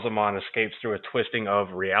 and Baalzamon escapes through a twisting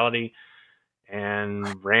of reality. And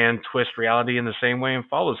Rand twists reality in the same way and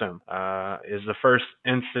follows him. Is the first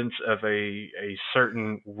instance of a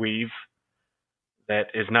certain weave that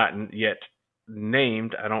is not yet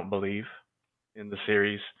named, I don't believe, in the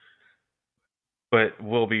series, but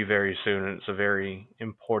will be very soon. And it's a very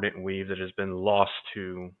important weave that has been lost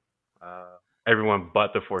to everyone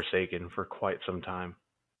but the Forsaken for quite some time.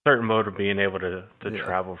 Certain mode of being able to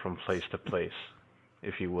travel from place to place,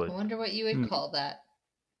 if you would. I wonder what you would call that.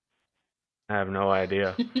 I have no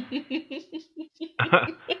idea.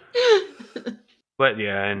 But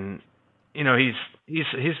yeah, and he's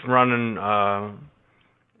running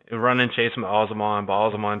chasing Baalzamon.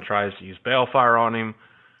 Baalzamon tries to use Balefire on him,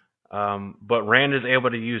 but Rand is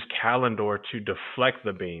able to use Kalendor to deflect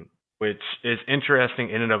the beam, which is interesting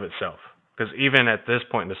in and of itself. Because even at this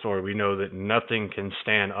point in the story, we know that nothing can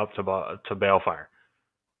stand up to Balefire,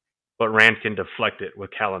 but Rand can deflect it with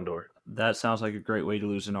Kalendor. That sounds like a great way to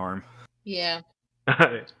lose an arm. Yeah.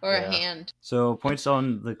 Or a hand. So, points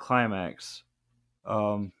on the climax.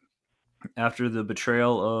 After the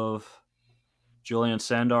betrayal of Julian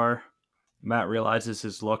Sandar, Matt realizes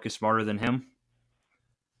his luck is smarter than him,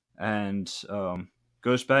 and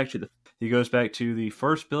goes back to the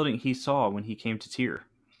first building he saw when he came to Tyr,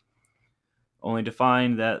 only to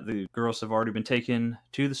find that the girls have already been taken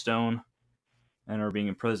to the stone and are being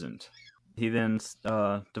imprisoned. He then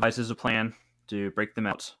devises a plan to break them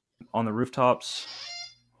out. On the rooftops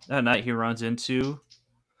that night, he runs into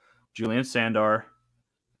Julian Sandar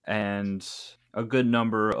and a good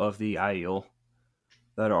number of the Aiel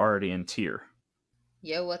that are already in Tyr.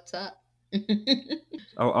 Yo, what's up? I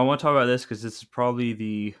want to talk about this because this is probably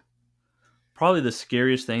the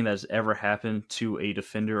scariest thing that has ever happened to a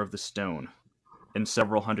Defender of the Stone in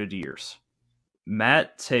several hundred years.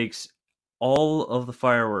 Matt takes all of the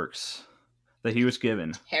fireworks that he was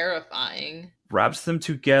given, terrifying, wraps them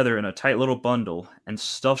together in a tight little bundle, and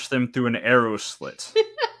stuffs them through an arrow slit.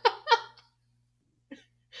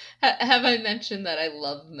 Have I mentioned that I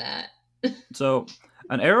love Matt? So,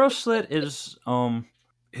 an arrow slit is,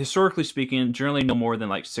 historically speaking, generally no more than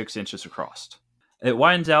like 6 inches across. It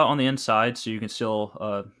widens out on the inside, so you can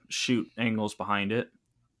still shoot angles behind it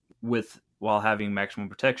while having maximum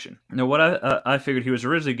protection. Now, what I figured, he was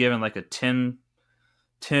originally given like a 10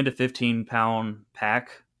 to 15 pound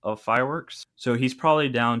pack of fireworks, so he's probably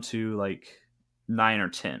down to like 9 or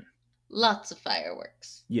 10. Lots of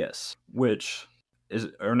fireworks. Yes, which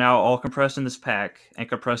are now all compressed in this pack, and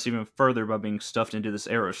compressed even further by being stuffed into this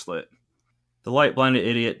arrow slit. The light-blinded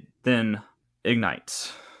idiot then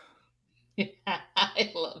ignites.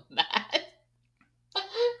 I love that.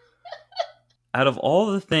 Out of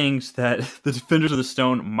all the things that the Defenders of the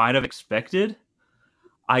Stone might have expected,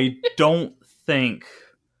 I don't think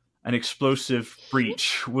an explosive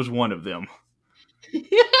breach was one of them.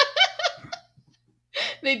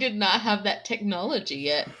 They did not have that technology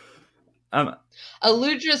yet.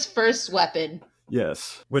 Eludra's first weapon.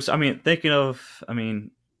 Yes. Which,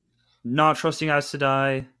 not trusting Aes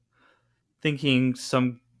Sedai, thinking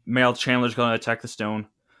some male Chandler's going to attack the stone,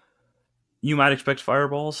 you might expect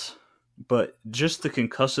fireballs, but just the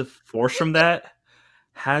concussive force from that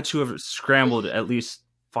had to have scrambled at least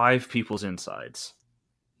 5 people's insides.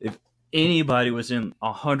 If anybody was in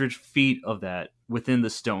 100 feet of that within the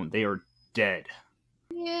stone, they are dead.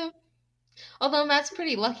 Yeah. Although Matt's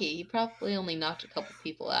pretty lucky. He probably only knocked a couple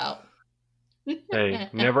people out. Hey,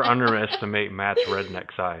 never underestimate Matt's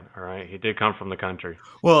redneck side, all right? He did come from the country.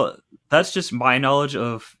 Well, that's just my knowledge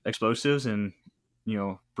of explosives and,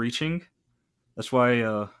 breaching. That's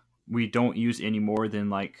why we don't use any more than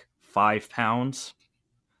like 5 pounds,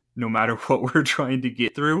 no matter what we're trying to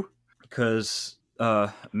get through. Because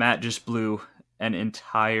Matt just blew an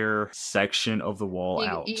entire section of the wall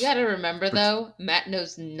out. You gotta remember, though, Matt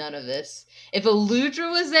knows none of this. If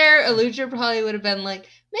Eludra was there, Eludra probably would have been like,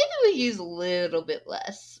 maybe we use a little bit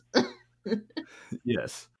less.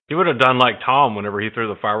 Yes. He would have done like Tom whenever he threw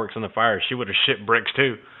the fireworks in the fire. She would have shipped bricks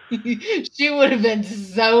too. She would have been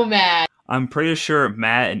so mad. I'm pretty sure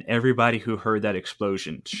Matt and everybody who heard that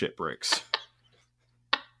explosion shit bricks.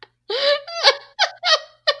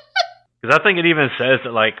 Because I think it even says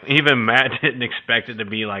that, like, even Matt didn't expect it to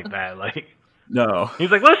be like that. Like, No.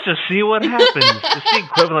 he's like, let's just see what happens. It's the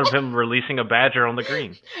equivalent of him releasing a badger on the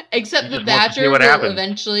green. Except He the just wants to see badger what will happens.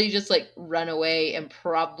 eventually just like run away and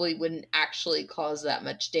probably wouldn't actually cause that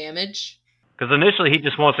much damage. Because initially he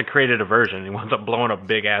just wants to create a diversion. He winds up blowing a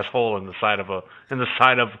big ass hole in the side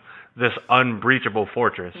of this unbreachable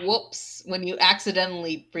fortress. Whoops, when you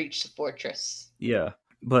accidentally breach the fortress. Yeah.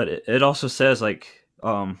 But it also says, like,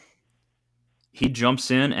 he jumps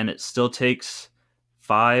in and it still takes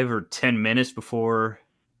 5 or 10 minutes before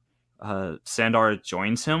Sandar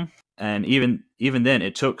joins him. And even then,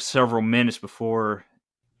 it took several minutes before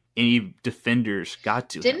any defenders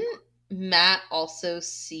got to him. Didn't Matt also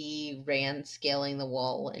see Rand scaling the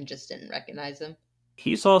wall and just didn't recognize him?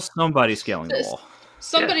 He saw somebody scaling the wall.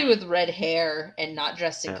 Somebody with red hair and not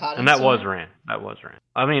dressed in cotton. And that was sword. Rand. That was Rand.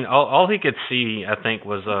 I mean, all he could see, I think,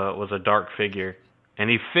 was a dark figure. And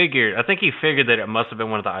I think he figured that it must have been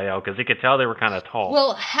one of the IL because he could tell they were kind of tall.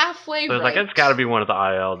 Well, halfway so it's like, it's got to be one of the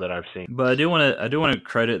IL that I've seen. But I do want to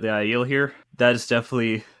credit the IL here. That is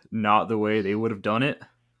definitely not the way they would have done it.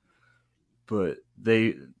 But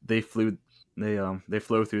they flow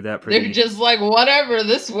through that pretty. They're just like, whatever,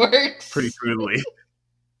 this works. Pretty crudely.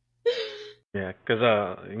 Yeah, because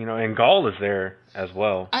and Gaul is there as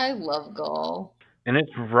well. I love Gaul. And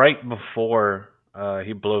it's right before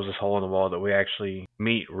he blows this hole in the wall that we actually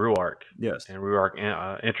meet Ruark. Yes. And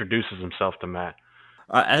Ruark introduces himself to Matt.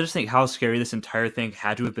 I just think how scary this entire thing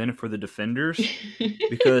had to have been for the defenders.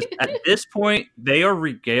 Because at this point, they are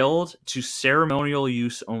regaled to ceremonial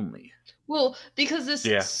use only. Well, because this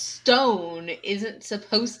stone isn't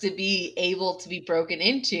supposed to be able to be broken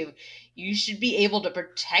into. You should be able to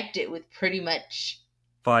protect it with pretty much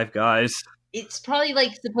 5 guys. It's probably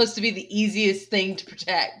like supposed to be the easiest thing to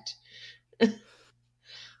protect.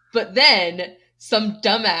 But then some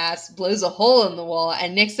dumbass blows a hole in the wall,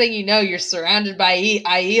 and next thing you know, you're surrounded by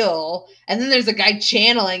Aiel, and then there's a guy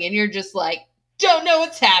channeling, and you're just like, don't know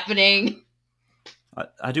what's happening.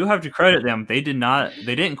 I do have to credit them. They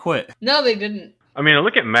didn't quit. No, they didn't. I mean,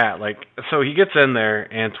 look at Matt. Like, so he gets in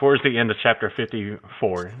there, and towards the end of chapter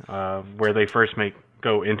 54, where they first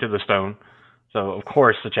go into the stone. So, of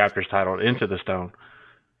course, the chapter's titled Into the Stone.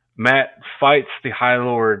 Matt fights the High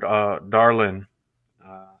Lord Darlin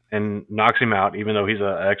and knocks him out, even though he's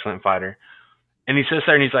an excellent fighter. And he sits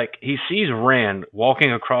there and he's like, he sees Rand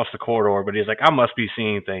walking across the corridor, but he's like, I must be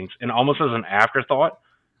seeing things. And almost as an afterthought,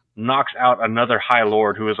 knocks out another High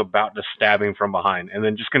Lord who is about to stab him from behind, and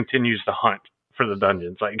then just continues to hunt for the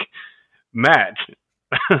dungeons. Like, Matt,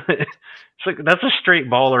 it's like, that's a straight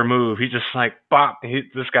baller move. He's just like, bop,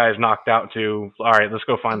 this guy's knocked out too. All right, let's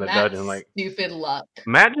go find the dungeon. Like, stupid luck.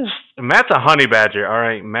 Matt's a honey badger. All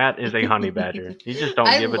right, Matt is a honey badger. He just don't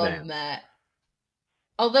give a damn. I love Matt.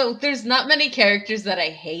 Although there's not many characters that I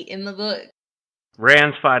hate in the book.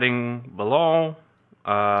 Rand's fighting Balon,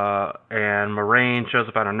 and Moraine shows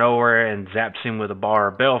up out of nowhere and zaps him with a bar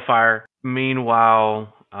of balefire.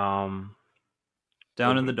 Meanwhile,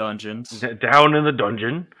 down in the dungeons. Down in the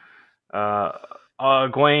dungeon.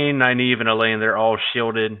 Egwene, Nynaeve, and Elaine, they're all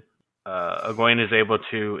shielded. Egwene is able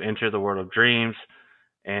to enter the world of dreams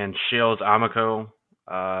and shields Amiko,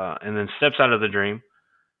 and then steps out of the dream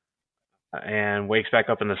and wakes back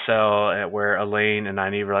up in the cell at where Elaine and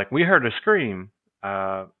Nynaeve are like, we heard a scream.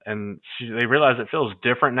 And they realize it feels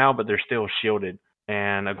different now, but they're still shielded.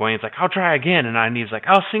 And Egwene's like, I'll try again. And Nynaeve's like,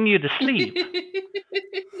 I'll sing you to sleep.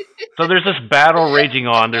 So there's this battle raging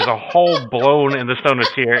on. There's a hole blown in the Stone of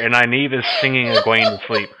Tear, and Nynaeve is singing Egwene to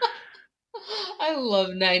sleep. I love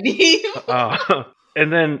Nynaeve.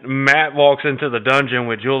 And then Matt walks into the dungeon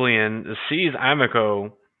with Julian, sees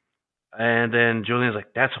Amiko, and then Julian's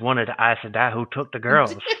like, that's one of the Aes Sedai who took the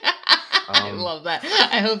girls. I love that.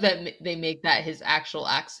 I hope that they make that his actual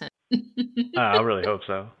accent. I really hope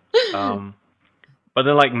so. But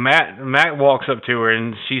then, like, Matt walks up to her,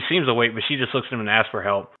 and she seems awake, but she just looks at him and asks for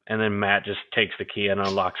help. And then Matt just takes the key and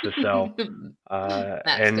unlocks the cell.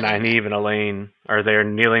 And Nynaeve and Elaine are there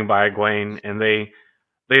kneeling by Egwene, and they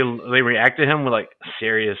react to him with, like,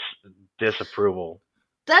 serious disapproval.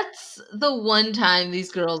 That's the one time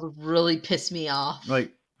these girls really piss me off.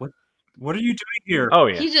 Like, what are you doing here? Oh,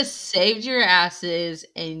 yeah. He just saved your asses,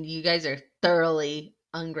 and you guys are thoroughly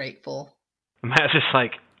ungrateful. Matt's just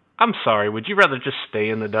like, I'm sorry, would you rather just stay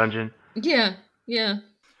in the dungeon? Yeah.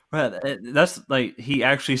 Right, that's like, he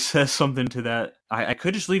actually says something to that. I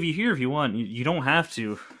could just leave you here if you want. You don't have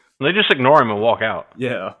to. They just ignore him and walk out.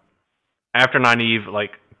 Yeah. After Nynaeve,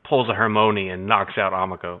 like, pulls a Hermione and knocks out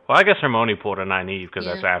Amako. Well, I guess Hermione pulled a Nynaeve because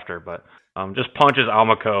that's after, but just punches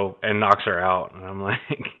Amako and knocks her out. And I'm like,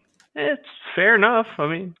 it's fair enough. I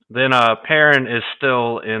mean, then Perrin is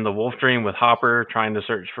still in the Wolf Dream with Hopper trying to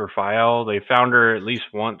search for Fael. They found her at least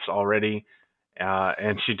once already,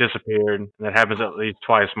 and she disappeared. That happens at least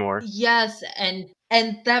twice more. Yes, and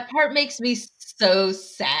that part makes me so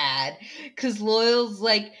sad because Loyal's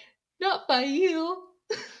like, not by you.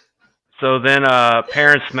 So then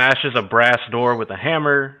Perrin smashes a brass door with a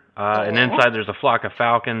hammer, and inside there's a flock of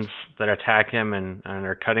falcons that attack him and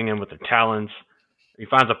are cutting him with their talons. He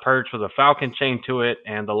finds a perch with a falcon chained to it,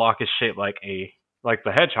 and the lock is shaped like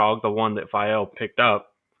the hedgehog, the one that Fael picked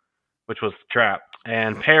up, which was the trap.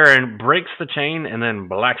 And Perrin breaks the chain and then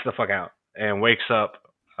blacks the fuck out and wakes up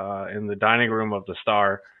in the dining room of the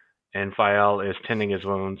Star, and Fael is tending his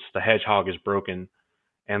wounds. The hedgehog is broken,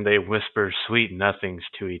 and they whisper sweet nothings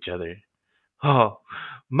to each other. Oh,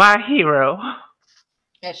 my hero!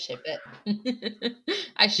 I ship it.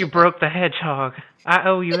 You broke the hedgehog. I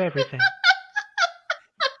owe you everything.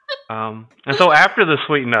 And so after the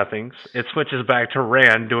sweet nothings, it switches back to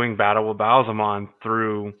Rand doing battle with Ba'alzamon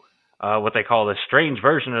through what they call the strange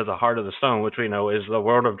version of the Heart of the Stone, which we know is the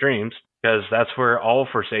World of Dreams, because that's where all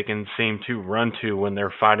Forsaken seem to run to when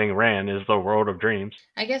they're fighting Rand, is the World of Dreams.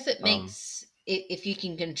 I guess it makes, if you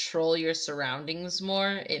can control your surroundings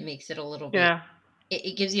more, it makes it a little bit... Yeah.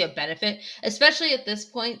 It gives you a benefit, especially at this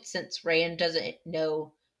point, since Rand doesn't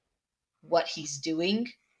know what he's doing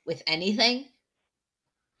with anything.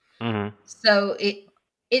 Mm-hmm. So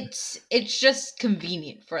it's just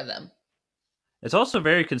convenient for them. It's also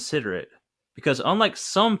very considerate, because unlike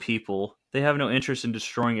some people, they have no interest in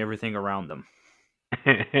destroying everything around them.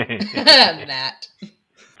 Matt.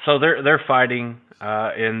 So they're fighting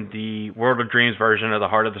in the World of Dreams version of the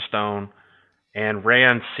Heart of the Stone, and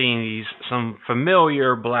Rand sees some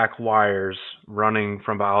familiar black wires running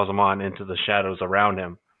from Ba'alzamon into the shadows around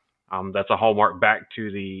him. That's a hallmark back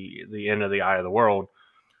to the end of the Eye of the World,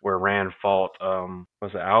 where Rand fought,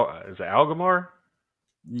 is it Algamar?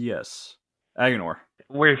 Yes. Agenor.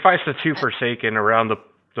 Where he fights the two Forsaken around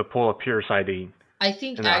the pool of pure Sidene. I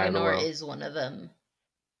think Agenor is one of them.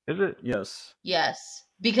 Is it? Yes. Yes.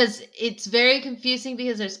 Because it's very confusing,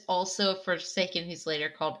 because there's also a Forsaken who's later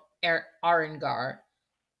called Arengar.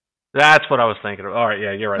 That's what I was thinking of. All right,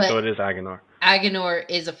 yeah, you're right. But so it is Agenor. Agenor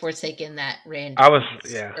is a Forsaken that Rand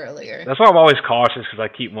earlier. That's why I'm always cautious, because I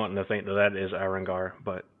keep wanting to think that is Arengar.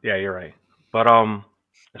 But yeah, you're right. But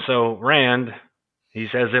so Rand, he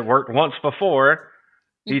says it worked once before.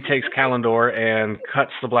 He takes Kalendor and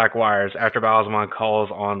cuts the black wires after Ba'alzamon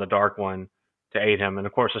calls on the Dark One to aid him, and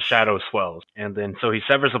of course the shadow swells. And then so he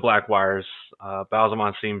severs the black wires.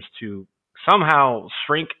 Ba'alzamon seems to somehow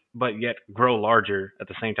shrink but yet grow larger at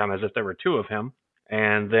the same time, as if there were two of him.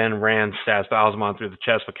 And then Rand stabs Ba'alzamon through the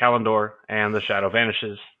chest with Kalendor, and the shadow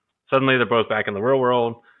vanishes. Suddenly they're both back in the real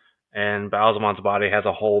world, and Ba'alzamon's body has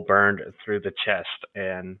a hole burned through the chest,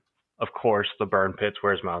 and of course the burn pits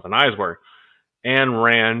where his mouth and eyes were. And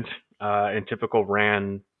Rand, in typical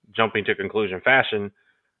Rand jumping to conclusion fashion,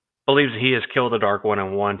 believes he has killed the Dark One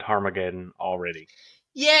and won Tarmageddon already.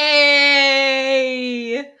 Yay!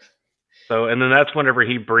 So, and then that's whenever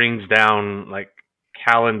he brings down like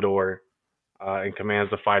Kalendor and commands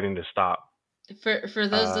the fighting to stop. For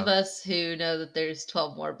those of us who know that there's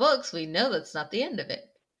 12 more books, we know that's not the end of it.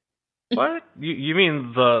 What? You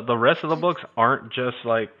mean the rest of the books aren't just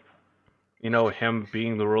like, him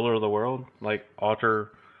being the ruler of the world, like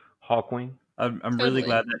Otter Hawkwing? I'm really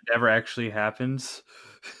glad that never actually happens.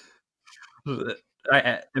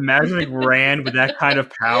 Imagining Rand with that kind of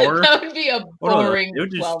power. That would be a boring. It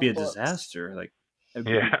would just be a disaster. Like, it'd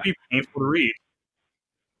be painful to read.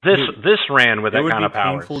 This Rand with that kind of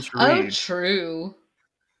power. Oh, true.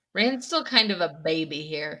 Rand's still kind of a baby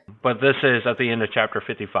here. But this is at the end of chapter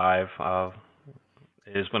 55.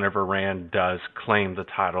 Is whenever Rand does claim the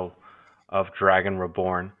title of Dragon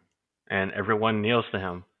Reborn, and everyone kneels to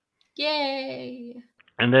him. Yay!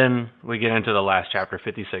 And then we get into the last chapter,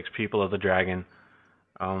 56, People of the Dragon.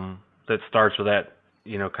 That starts with that,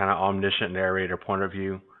 kind of omniscient narrator point of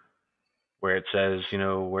view, where it says,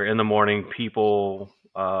 where in the morning people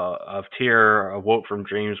of Tyr awoke from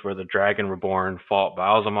dreams where the Dragon Reborn fought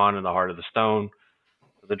Ba'alzamon in the Heart of the Stone.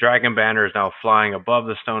 The dragon banner is now flying above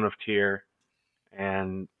the Stone of Tyr,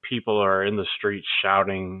 and people are in the streets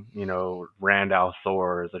shouting, Rand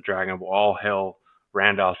al'Thor, the dragon, all hail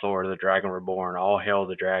Rand al'Thor, the Dragon Reborn, all hail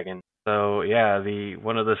the dragon. So yeah,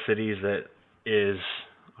 one of the cities that is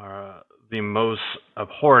the most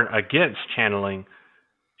abhorrent against channeling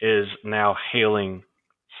is now hailing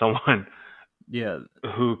someone Yeah,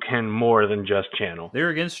 who can more than just channel. they were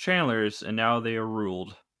against channelers, and now they are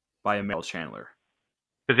ruled by a male channeler.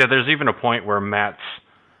 Because there's even a point where Matt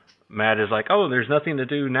is like, oh, there's nothing to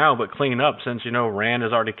do now but clean up since, Rand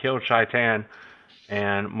has already killed Shaitan.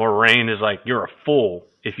 And Moraine is like, you're a fool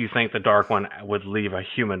if you think the Dark One would leave a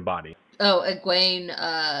human body. Oh, Egwene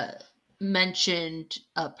mentioned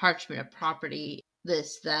a parchment of property,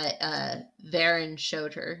 that Varen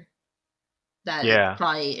showed her. That Yeah.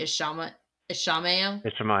 probably Ishamael.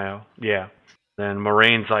 Ishamael, yeah. Then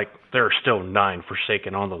Moraine's like, there are still 9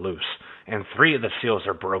 Forsaken on the loose, and 3 of the seals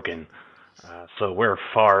are broken. So we're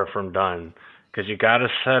far from done, because you got to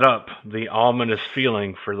set up the ominous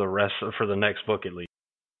feeling for the next book at least.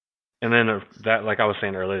 And then that, like I was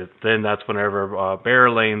saying earlier, then that's whenever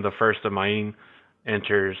Barrelane, the first of Mayene,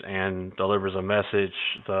 enters and delivers a message,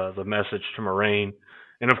 the message to Moraine.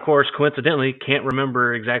 And of course, coincidentally, can't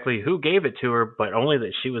remember exactly who gave it to her, but only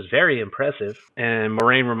that she was very impressive. And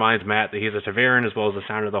Moraine reminds Matt that he's a Taveran as well as the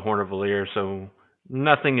Sound of the Horn of Valyr, so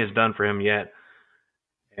nothing is done for him yet.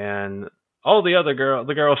 And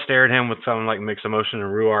the girl stare at him with some like mixed emotion,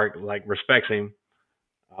 and Ruark like respects him.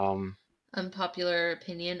 Unpopular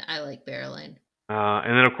opinion, I like Barrelane.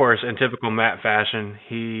 And then, of course, in typical Matt fashion,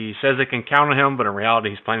 he says they can count on him, but in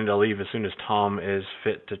reality, he's planning to leave as soon as Tom is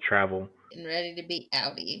fit to travel. And ready to be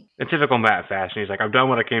outie. In typical Matt fashion, he's like, I've done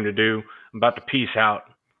what I came to do. I'm about to peace out.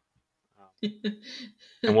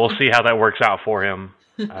 And we'll see how that works out for him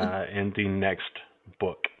in the next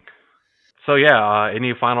book. So, yeah,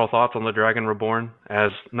 any final thoughts on The Dragon Reborn?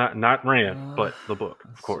 As not Rand, but the book,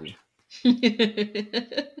 of course.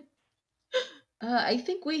 I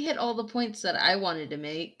think we hit all the points that I wanted to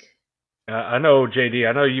make. I know, JD,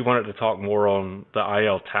 I know you wanted to talk more on the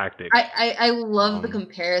IL tactics. I love the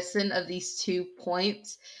comparison of these 2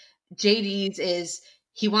 points. JD's is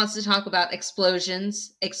he wants to talk about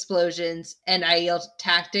explosions, and IL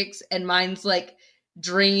tactics, and mine's like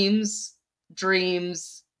dreams,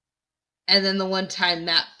 and then the one time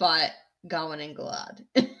Matt fought Gawain and Galad.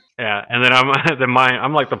 Yeah, and then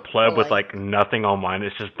I'm like the pleb with like nothing on mine.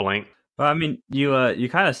 It's just blank. Well, I mean, you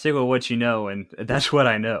kind of stick with what you know, and that's what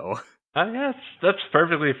I know. Yeah, that's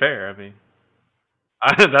perfectly fair. I mean,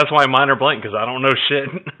 that's why mine are blank, because I don't know shit.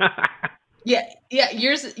 Yeah.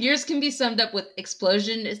 Yours can be summed up with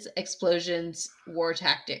explosions, war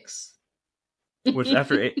tactics. Which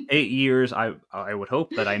after 8 years, I would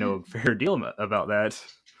hope that I know a fair deal about that.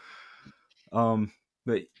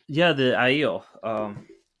 But yeah, the Aiel,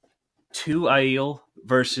 2 Aiel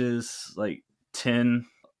versus like 10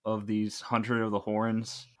 of these Hunter of the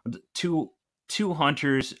Horns. Two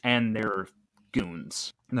hunters and their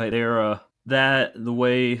goons. Like they're the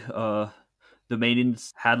way the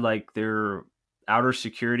maidens had like their outer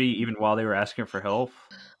security even while they were asking for help.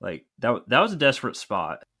 Like that was a desperate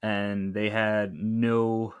spot, and they had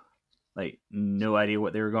no idea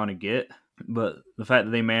what they were going to get. But the fact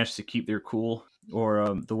that they managed to keep their cool,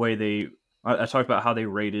 or the way I talked about how they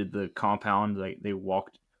raided the compound, like they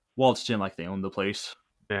waltzed in like they owned the place.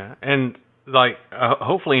 Yeah, and like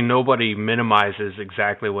hopefully nobody minimizes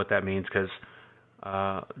exactly what that means, because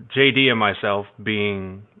JD and myself,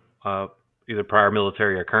 being either prior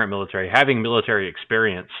military or current military, having military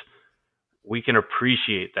experience, we can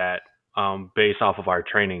appreciate that based off of our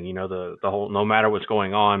training. The whole, no matter what's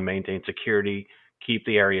going on, maintain security, keep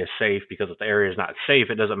the area safe, because if the area is not safe,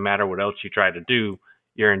 it doesn't matter what else you try to do,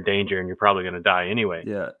 you're in danger and you're probably going to die anyway.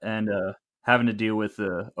 Yeah, and having to deal with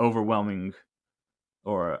the overwhelming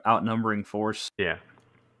or outnumbering force. Yeah.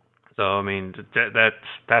 So I mean,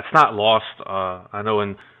 that's not lost. I know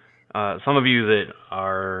in some of you that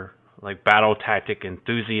are like battle tactic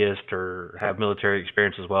enthusiasts or have military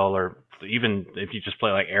experience as well, or even if you just play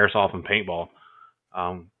like airsoft and paintball,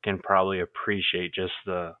 can probably appreciate just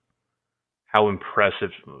how impressive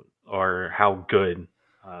or how good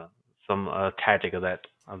some tactic of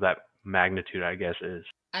that magnitude, I guess, is.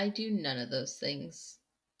 I do none of those things.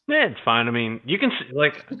 Yeah, it's fine. I mean, you can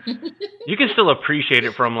still appreciate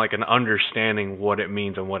it from like an understanding what it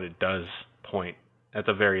means and what it does point, at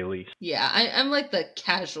the very least. Yeah, I'm like the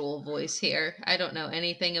casual voice here. I don't know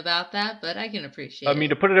anything about that, but I can appreciate it. I mean,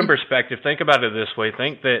 to put it in perspective, think about it this way.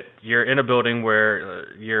 Think that you're in a building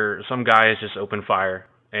where some guy has just opened fire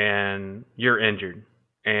and you're injured,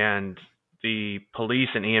 and the police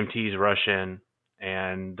and EMTs rush in,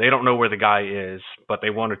 and they don't know where the guy is, but they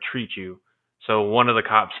want to treat you. So one of the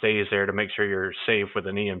cops stays there to make sure you're safe with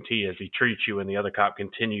an EMT as he treats you, and the other cop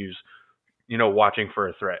continues, watching for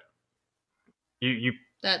a threat.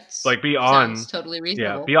 That's like beyond, sounds totally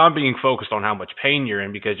reasonable. Yeah, beyond being focused on how much pain you're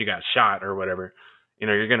in because you got shot or whatever.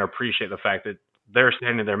 You're going to appreciate the fact that they're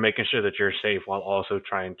standing there making sure that you're safe while also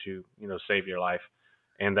trying to, save your life.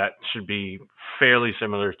 And that should be fairly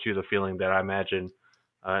similar to the feeling that I imagine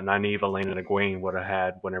Nynaeve, Elaine, and Egwene would have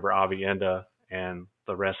had whenever Avienda and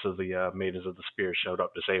the rest of the Maidens of the Spear showed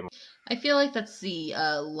up to save them. I feel like that's the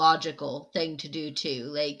logical thing to do too.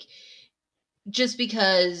 Like, just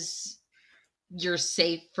because you're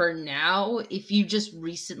safe for now, if you just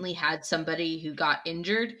recently had somebody who got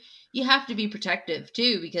injured, you have to be protective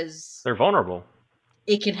too, because They're vulnerable.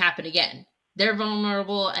 It can happen again. They're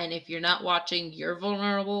vulnerable, and if you're not watching, you're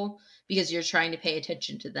vulnerable because you're trying to pay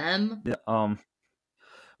attention to them. Yeah.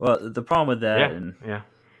 Well, the problem with that, Yeah.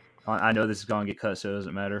 I know this is going to get cut, so it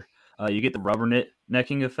doesn't matter. You get the rubber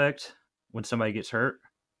necking effect when somebody gets hurt,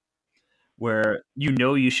 where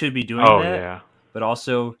you should be doing that, Yeah. but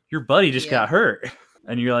also your buddy just got hurt,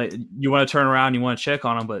 and you're like, you want to turn around, you want to check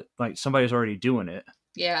on them, but like somebody's already doing it.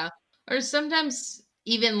 Yeah, or sometimes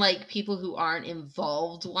even like people who aren't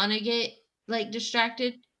involved want to get like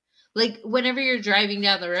distracted. Like whenever you're driving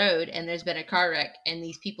down the road and there's been a car wreck and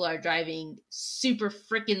these people are driving super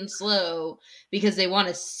freaking slow because they want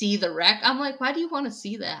to see the wreck. I'm like, why do you want to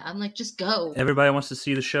see that? I'm like, just go. Everybody wants to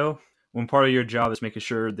see the show. When part of your job is making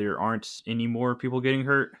sure there aren't any more people getting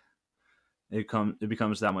hurt, it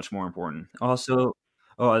becomes that much more important. Also,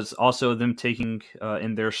 it's also them taking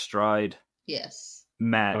in their stride. Yes.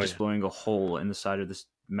 Matt just blowing a hole in the side of this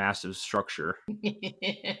massive structure.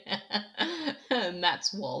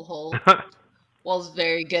 Matt's wall hole. Wall's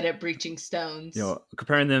very good at breaching stones.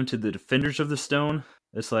 Comparing them to the defenders of the stone,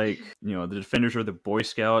 it's like, the defenders are the Boy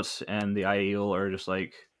Scouts and the Aiel are just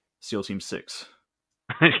like SEAL Team 6.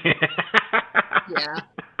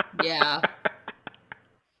 Yeah.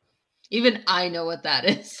 Even I know what that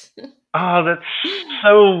is. Oh,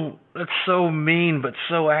 that's so mean, but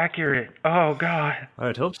so accurate. Oh God.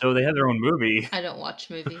 I'd hope so. They had their own movie. I don't watch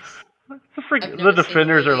movies. The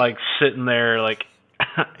defenders are like sitting there, like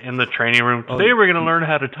in the training room. Today we're gonna learn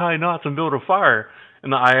how to tie knots and build a fire.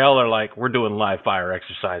 And the IL are like, we're doing live fire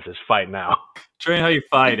exercises. Fight now. Train how you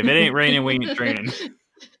fight. If it ain't raining, we ain't training.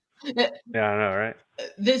 Yeah, I know, right?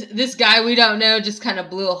 This guy we don't know just kind of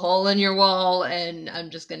blew a hole in your wall, and I'm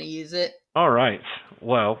just gonna use it. All right.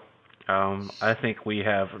 Well. I think we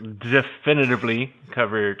have definitively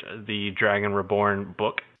covered the Dragon Reborn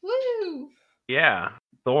book. Woo! Yeah.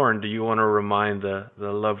 Thorne, do you want to remind the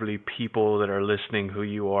lovely people that are listening who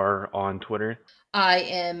you are on Twitter? I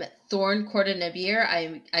am Thorne Cordonebier.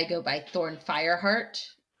 I go by Thorne Fireheart,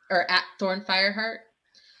 or at Thorne Fireheart.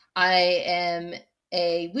 I am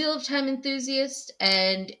a Wheel of Time enthusiast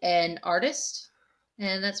and an artist,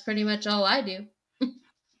 and that's pretty much all I do.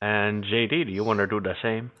 And JD, do you want to do the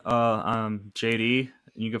same? I'm JD.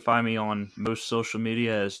 You can find me on most social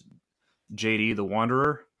media as JD the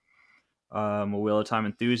Wanderer. I'm a Wheel of Time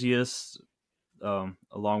enthusiast,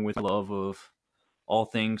 along with love of all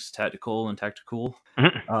things tactical and tactical.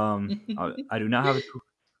 I do not have a...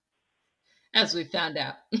 As we found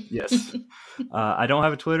out. Yes. I don't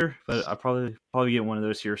have a Twitter, but I'll probably get one of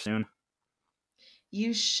those here soon.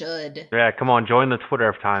 You should. Yeah, come on, join the Twitter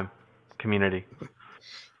of Time community.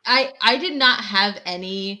 I did not have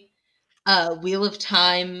any Wheel of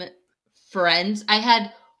Time friends. I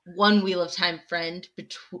had one Wheel of Time friend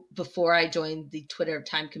before I joined the Twitter of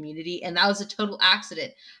Time community, and that was a total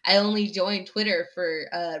accident. I only joined Twitter for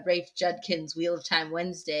Rafe Judkins' Wheel of Time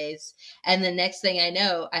Wednesdays, and the next thing I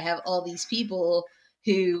know, I have all these people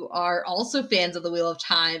who are also fans of the Wheel of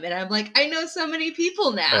Time, and I'm like, I know so many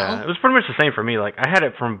people now. Yeah, it was pretty much the same for me. Like, I had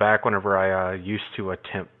it from back whenever I used to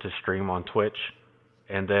attempt to stream on Twitch.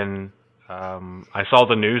 And then I saw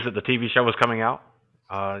the news that the TV show was coming out,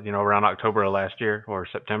 around October of last year or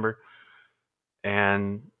September.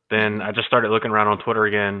 And then I just started looking around on Twitter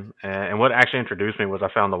again. And what actually introduced me was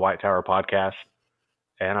I found the White Tower podcast.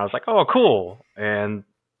 And I was like, oh, cool. And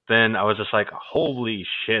then I was just like, holy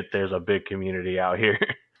shit, there's a big community out here.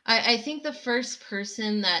 I think the first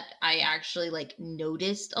person that I actually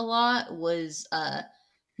noticed a lot was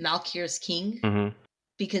Malkir's King,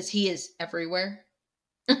 because he is everywhere.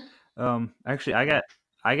 Actually, I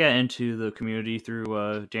got into the community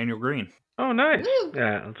through Daniel Green. Oh, nice. Woo.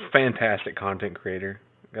 Yeah, it's a fantastic content creator.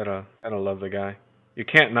 Gotta love the guy. You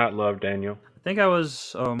can't not love Daniel. I think I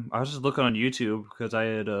was just looking on YouTube because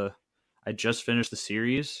I just finished the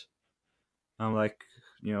series. I'm like,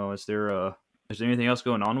 is there anything else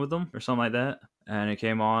going on with them or something like that? And it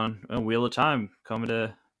came on Wheel of Time coming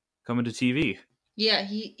to TV. Yeah,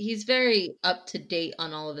 he's very up to date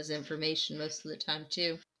on all of his information most of the time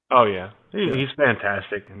too. Oh yeah, he's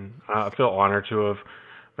fantastic, and I feel honored to have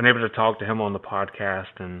been able to talk to him on the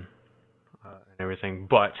podcast and everything.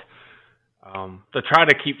 But To try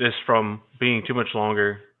to keep this from being too much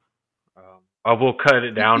longer, I will cut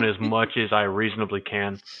it down as much as I reasonably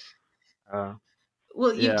can.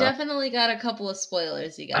 Well, you've Yeah. definitely got a couple of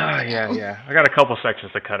spoilers you got to cut out. Yeah. I got a couple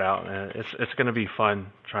sections to cut out, and it's going to be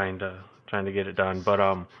fun trying to get it done. But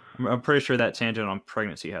I'm pretty sure that tangent on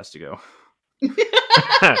pregnancy has to go.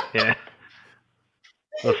 yeah.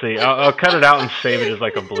 We'll see. I'll cut it out and save it as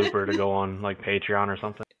like a blooper to go on like Patreon or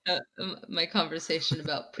something. My conversation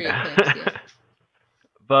about preeclampsia.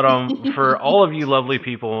 But for all of you lovely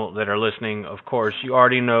people that are listening, of course, you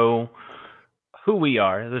already know who we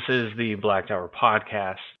are. This is the Black Tower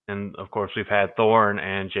Podcast, and of course, we've had Thorne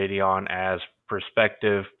and JD on as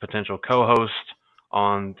prospective potential co-hosts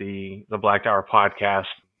on the Black Tower Podcast.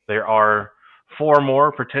 There are 4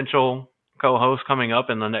 more potential co-hosts coming up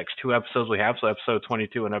in the next 2 episodes we have, so episode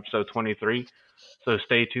 22 and episode 23. So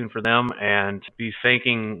stay tuned for them, and be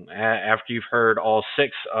thinking after you've heard all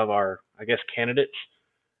 6 of our, I guess, candidates.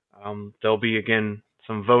 There'll be again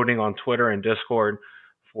some voting on Twitter and Discord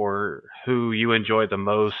for who you enjoyed the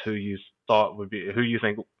most, who you thought would be, who you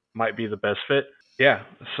think might be the best fit. Yeah.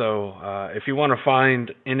 So if you want to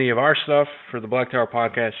find any of our stuff for the Black Tower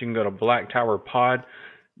Podcast, you can go to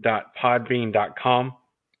blacktowerpod.podbean.com.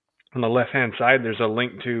 On the left-hand side, there's a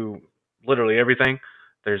link to literally everything.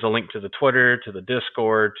 There's a link to the Twitter, to the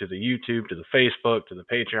Discord, to the YouTube, to the Facebook, to the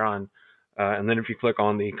Patreon. And then if you click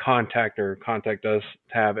on the Contact or Contact Us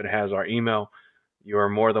tab, it has our email. You are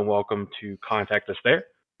more than welcome to contact us there.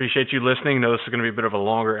 Appreciate you listening. I know this is going to be a bit of a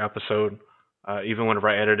longer episode, even whenever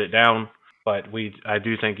I edit it down. But I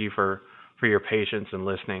do thank you for your patience and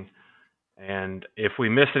listening. And if we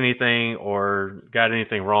missed anything or got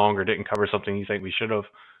anything wrong or didn't cover something you think we should have,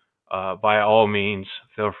 by all means,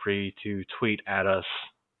 feel free to tweet at us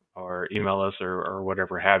or email us or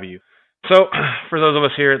whatever have you. So, for those of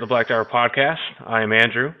us here at the Black Tower Podcast, I am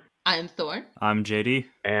Andrew. I am Thorne. I'm JD.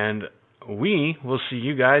 And we will see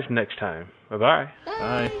you guys next time. Bye-bye. Bye.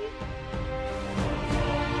 Bye.